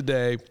yourself up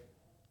today.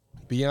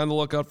 Be on the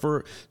lookout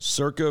for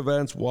Circa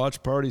events,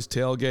 watch parties,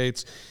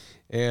 tailgates.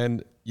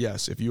 And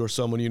yes, if you or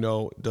someone you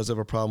know does have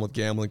a problem with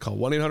gambling, call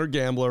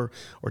 1-800-GAMBLER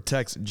or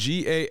text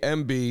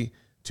GAMB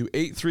to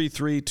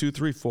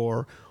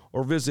 833-234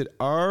 or visit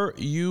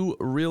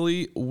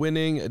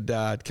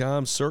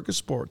areyoureallywinning.com. Circa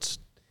Sports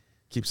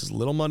keeps as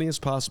little money as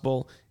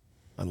possible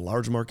on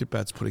large market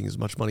bets, putting as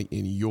much money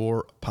in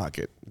your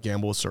pocket.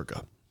 Gamble with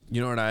Circa. You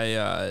know what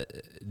I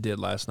did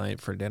last night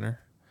for dinner?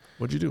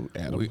 What'd you do,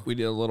 Adam? We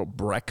did a little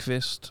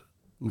breakfast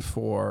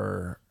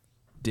for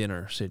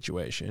dinner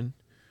situation,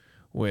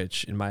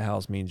 which in my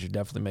house means you're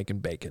definitely making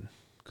bacon.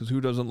 because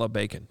who doesn't love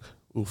bacon?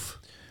 Oof.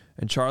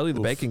 And Charlie, the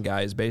bacon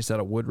guy, is based out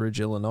of Woodridge,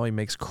 Illinois. He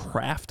makes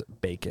craft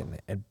bacon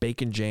and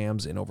bacon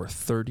jams in over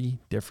 30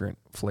 different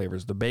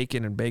flavors. The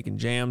bacon and bacon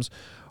jams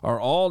are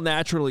all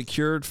naturally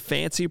cured,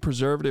 fancy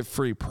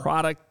preservative-free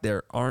product.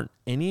 There aren't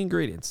any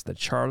ingredients that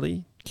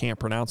Charlie can't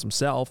pronounce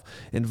himself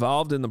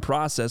involved in the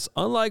process.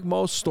 Unlike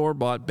most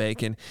store-bought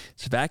bacon,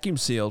 it's vacuum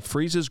sealed,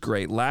 freezes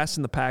great, lasts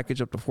in the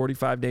package up to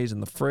 45 days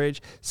in the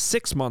fridge,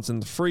 6 months in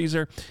the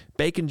freezer.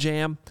 Bacon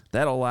jam,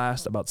 that'll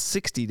last about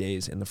 60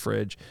 days in the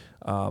fridge,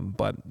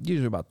 but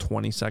usually about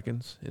 20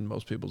 seconds in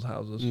most people's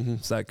houses.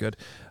 It's that good.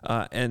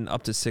 And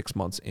up to 6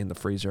 months in the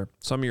freezer.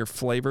 Some of your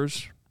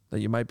flavors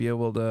that you might be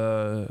able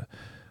to,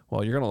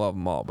 well, you're going to love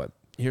them all, but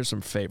here's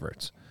some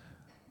favorites.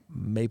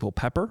 Maple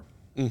pepper.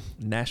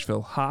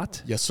 Nashville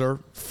hot. Yes, sir.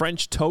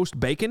 French toast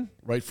bacon.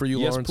 Right for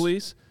you, yes, Lawrence.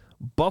 Please.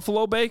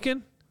 Buffalo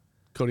bacon.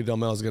 Cody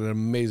Delmel's got an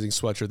amazing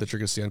sweatshirt that you're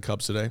going to see on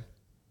Cubs today.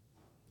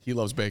 He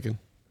loves bacon.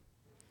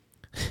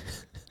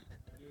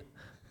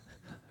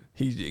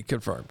 He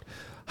confirmed.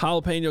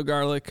 Jalapeno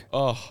garlic.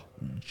 Oh,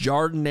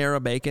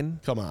 Jardinera bacon.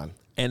 come on.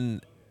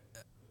 And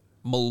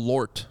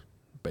Malort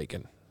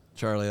bacon.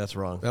 Charlie, that's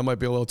wrong. That might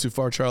be a little too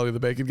far, Charlie, the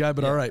bacon guy,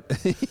 but all right.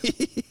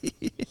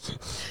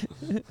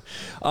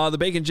 The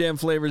bacon jam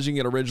flavors, you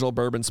can get original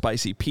bourbon,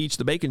 spicy peach.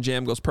 The bacon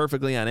jam goes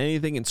perfectly on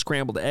anything in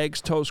scrambled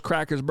eggs, toast,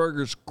 crackers,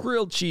 burgers,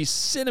 grilled cheese,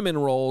 cinnamon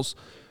rolls,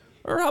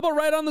 or how about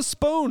right on the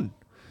spoon?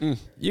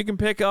 You can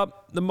pick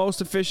up the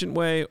most efficient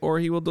way, or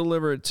he will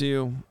deliver it to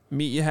you,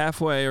 meet you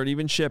halfway, or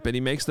even ship it. He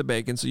makes the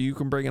bacon so you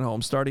can bring it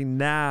home starting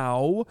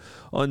now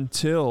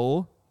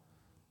until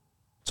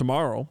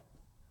tomorrow,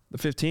 the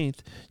 15th.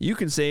 You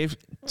can save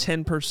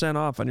 10%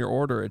 off on your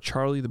order at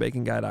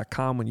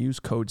charliethebaconguy.com when you use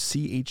code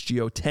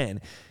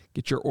CHGO10.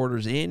 Get your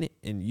orders in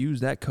and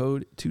use that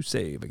code to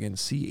save. Again,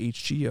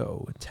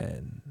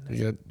 CHGO10.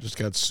 I just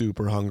got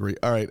super hungry.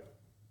 All right,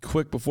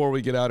 quick before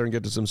we get out here and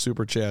get to some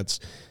super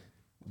chats.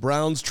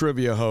 Browns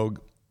trivia, Hogue.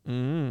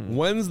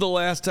 When's the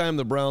last time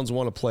the Browns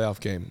won a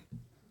playoff game?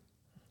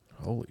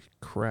 Holy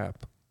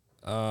crap.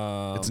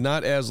 It's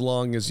not as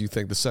long as you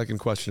think. The second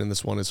question in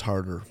this one is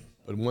harder.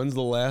 But when's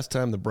the last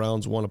time the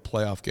Browns won a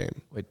playoff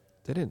game? Wait,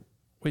 they didn't.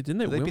 Didn't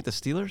they Did they win? beat the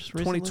Steelers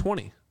recently?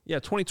 2020. Yeah,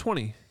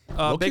 2020.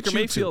 Look Baker at you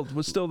Mayfield two.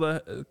 was still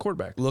the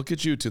quarterback. Look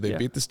at you two. They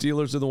beat the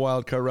Steelers in the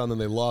wild card round, then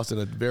they lost in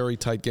a very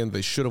tight game.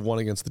 They should have won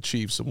against the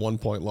Chiefs, a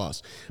 1-point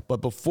loss.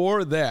 But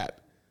before that,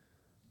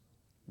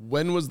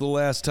 when was the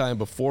last time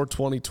before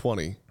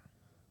 2020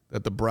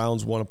 that the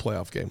Browns won a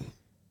playoff game?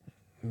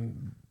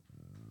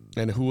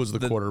 And who was the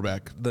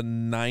quarterback? The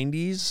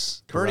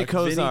 90s. Bernie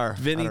Kosar.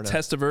 Vinny I don't know.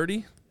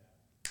 Testaverde.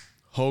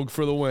 Hogue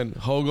for the win.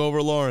 Hogue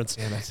over Lawrence.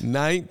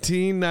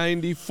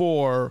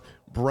 1994,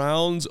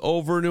 Browns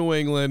over New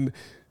England.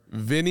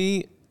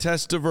 Vinny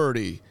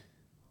Testaverde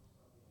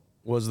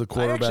was the I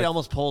quarterback. actually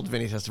almost pulled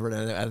Vinny Testaverde,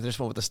 and I just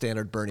went with the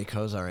standard Bernie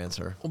Kosar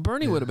answer. Well,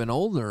 Bernie would have been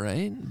older,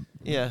 right?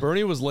 Yeah.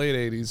 Bernie was late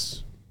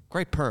 80s.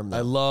 Great perm, though.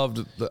 I loved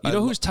the. You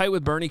know who's tight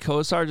with Bernie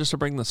Kosar, just to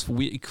bring this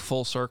week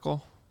full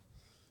circle?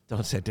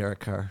 Don't say Derek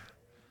Carr.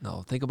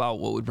 No, think about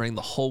what would bring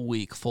the whole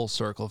week full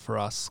circle for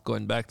us,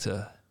 going back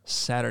to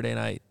Saturday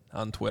night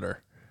on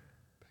Twitter.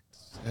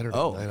 Saturday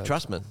Oh, night.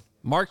 Trustman.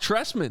 Mark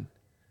Trestman.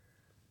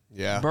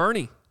 Yeah.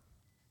 Bernie.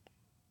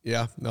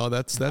 Yeah. No,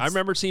 that's. I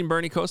remember seeing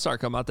Bernie Kosar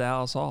come out to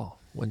Alice Hall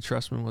when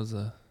Trestman was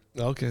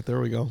Okay, there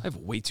we go. I have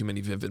way too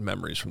many vivid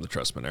memories from the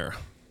Trestman era,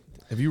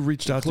 Have you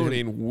reached out to him?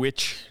 including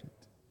which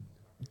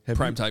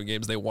primetime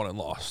games they won and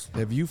lost.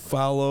 Have you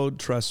followed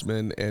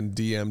Trestman and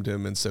DM'd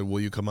him and said, "Will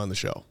you come on the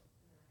show"?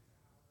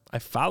 I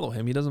follow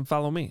him. He doesn't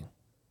follow me.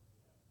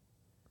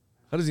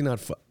 How does he not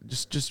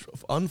just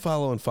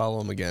unfollow and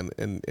follow him again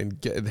and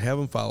have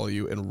him follow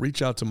you and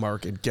reach out to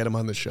Mark and get him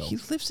on the show? He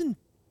lives in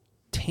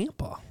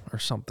Tampa or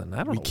something.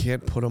 I don't We know.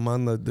 can't put him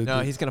on the No,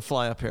 he's going to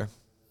fly up here.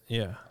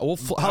 Yeah. Well,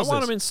 I how's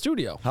want this? him in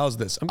studio. How's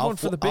this? I'm going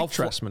for the big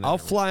Trestman. I'll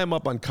fly him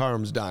up on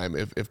Carm's dime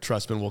if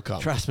Trestman will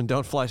come. Trustman,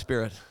 don't fly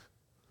Spirit.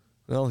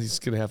 Well, he's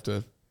going to have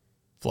to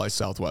fly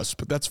Southwest,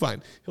 but that's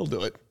fine. He'll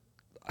do it.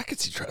 I could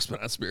see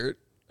Trestman on Spirit.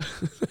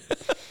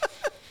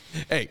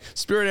 Hey,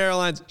 Spirit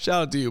Airlines,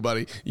 shout out to you,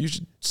 buddy. You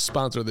should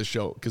sponsor this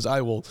show because I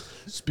will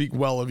speak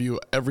well of you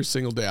every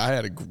single day. I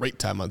had a great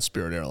time on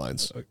Spirit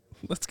Airlines.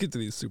 Let's get to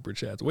these super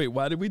chats. Wait,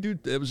 why did we do?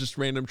 It was just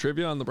random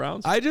trivia on the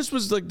Browns. I just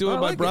was like doing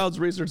I my like Browns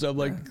research. I'm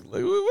like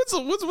what's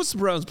the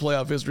Browns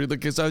playoff history?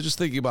 Because I was just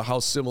thinking about how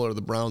similar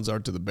the Browns are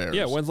to the Bears.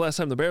 Yeah. When's the last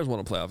time the Bears won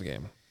a playoff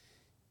game?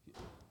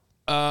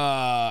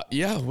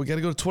 Yeah, we got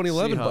to go to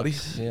 2011, buddy.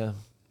 Yeah.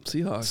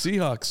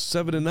 Seahawks.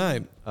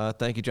 7-9.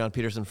 Thank you, John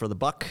Peterson, for the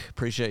buck.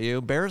 Appreciate you.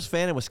 Bears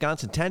fan in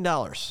Wisconsin,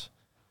 $10.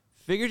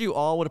 Figured you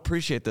all would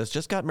appreciate this.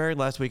 Just got married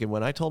last week, and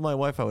when I told my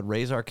wife I would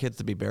raise our kids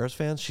to be Bears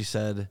fans, she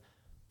said,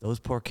 "Those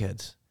poor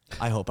kids.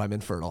 I hope I'm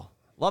infertile."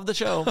 Love the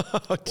show.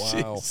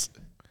 Oh,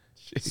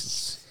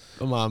 jeez.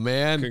 Come on,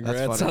 man.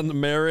 Congrats on the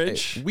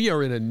marriage. Hey, we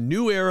are in a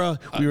new era.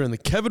 We are in the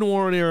Kevin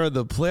Warren era.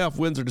 The playoff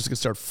wins are just going to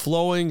start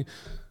flowing.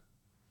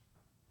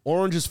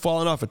 Oranges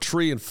falling off a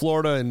tree in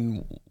Florida,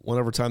 and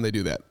whenever time they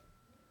do that,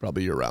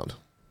 probably year round.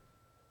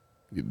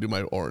 You do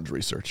my orange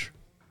research.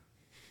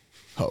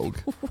 Hogue.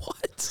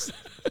 What?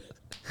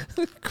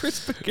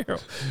 Chris Picaro,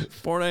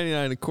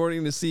 $4.99.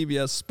 According to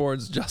CBS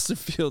Sports, Justin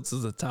Fields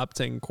is a top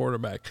 10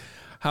 quarterback.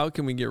 How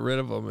can we get rid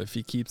of him if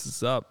he keeps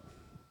us up?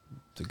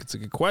 I think it's a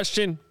good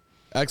question.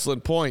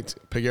 Excellent point,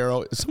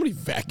 Picaro. Is somebody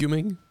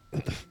vacuuming?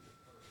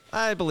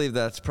 I believe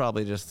that's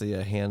probably just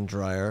the hand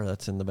dryer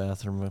that's in the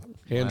bathroom.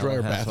 Hand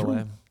dryer bathroom?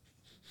 Away.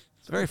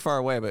 It's very far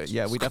away, but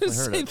yeah, we definitely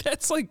heard it.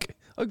 That's like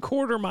a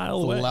quarter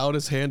mile The away.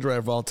 loudest hand dryer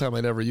of all time.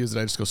 I never use it.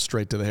 I just go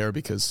straight to the hair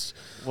because.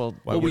 Well,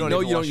 we know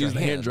you don't use the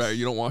hand hands. dryer.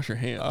 You don't wash your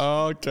hands.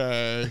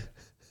 Okay.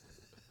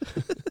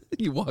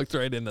 You walked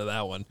right into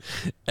that one.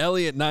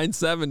 Elliot,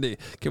 970.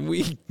 Can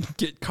we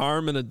get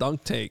Carmen a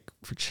dunk tank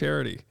for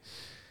charity?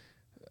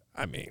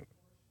 I mean,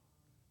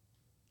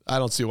 I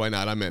don't see why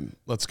not. I'm in.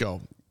 Let's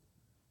go.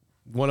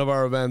 One of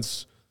our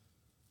events,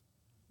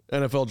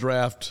 NFL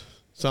draft,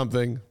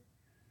 something.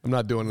 I'm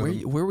not doing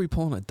it. where are we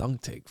pulling a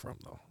dunk tank from,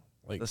 though?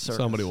 Like,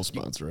 somebody will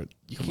sponsor it.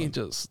 You can't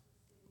just,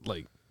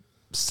 like,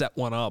 set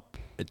one up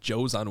at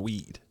Joe's on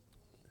Weed.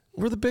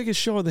 We're the biggest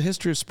show in the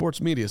history of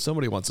sports media.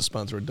 Somebody wants to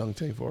sponsor a dunk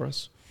tank for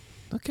us.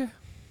 Okay.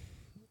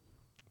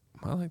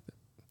 I like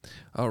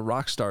that.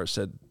 Rockstar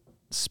said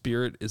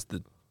Spirit is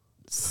the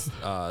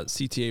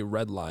CTA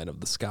red line of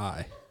the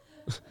sky.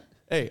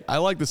 Hey, I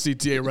like the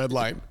CTA red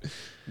line.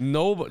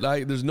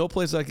 There's no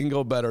place I can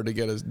go better to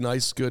get a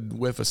nice, good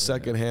whiff of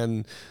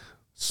secondhand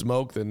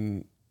smoke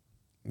than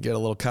get a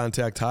little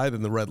contact high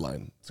than the red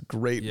line. It's a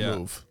great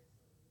move.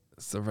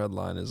 The red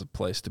line is a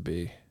place to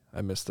be.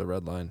 I miss the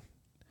red line.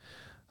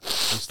 I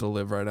used to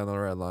live right on the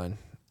red line.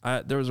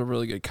 There was a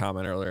really good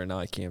comment earlier. Now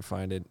I can't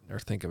find it or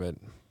think of it.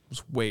 It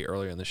was way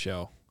earlier in the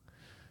show.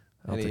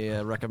 Any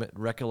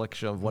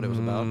recollection of what it was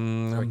about?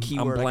 Or a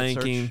keyword I'm I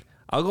can blanking. search?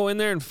 I'll go in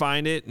there and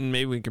find it, and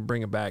maybe we can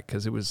bring it back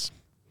because it was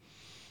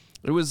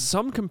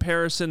some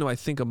comparison to, I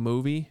think, a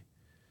movie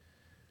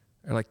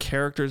or like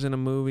characters in a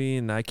movie,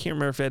 and I can't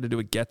remember if it had to do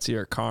with Getsy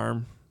or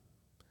Carm,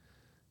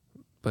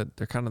 but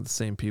they're kind of the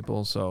same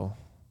people. So,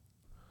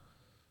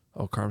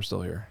 Carm's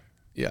still here.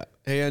 Yeah.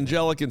 Hey,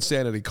 Angelic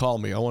Insanity, call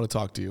me. I want to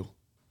talk to you.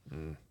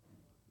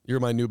 You're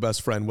my new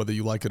best friend, whether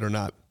you like it or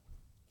not.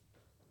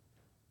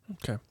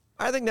 Okay.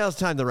 I think now's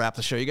the time to wrap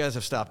the show. You guys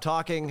have stopped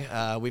talking.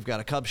 We've got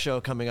a Cubs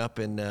show coming up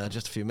in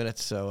just a few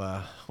minutes.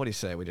 So what do you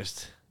say? We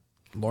just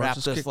wrap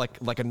this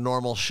like a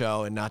normal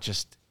show and not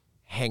just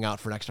hang out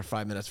for an extra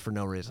 5 minutes for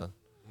no reason.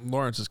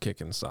 Lawrence is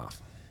kicking us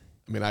off.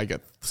 I mean, I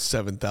got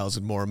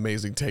 7,000 more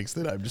amazing takes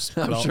that I'm just.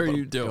 I'm sure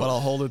you do. But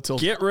I'll hold it till.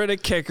 Get rid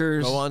of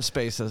kickers. Go on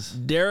spaces.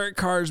 Derek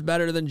Carr's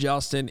better than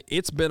Justin.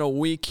 It's been a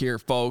week here,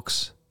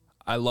 folks.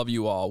 I love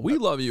you all. We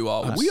love you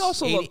all. We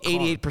also love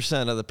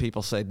 88% of the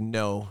people say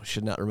no,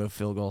 should not remove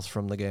field goals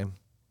from the game.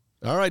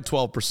 All right,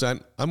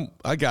 12%.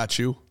 I got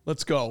you.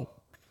 Let's go.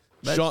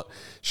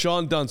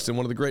 Sean Dunston,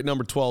 one of the great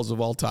number 12s of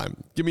all time.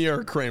 Give me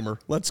Eric Kramer.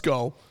 Let's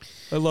go.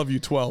 I love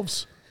you,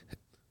 12s.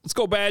 Let's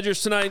go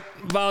Badgers tonight.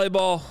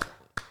 Volleyball.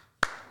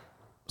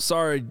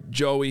 Sorry,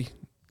 Joey.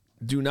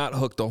 Do not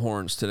hook the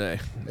horns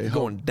today. Hey,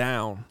 going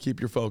down. Keep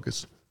your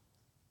focus.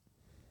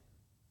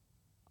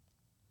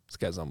 This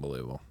guy's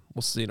unbelievable.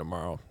 We'll see you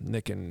tomorrow.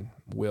 Nick and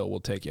Will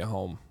take you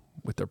home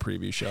with their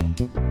preview show.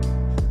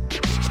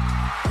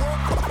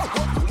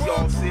 We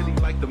all silly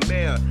like the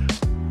mayor.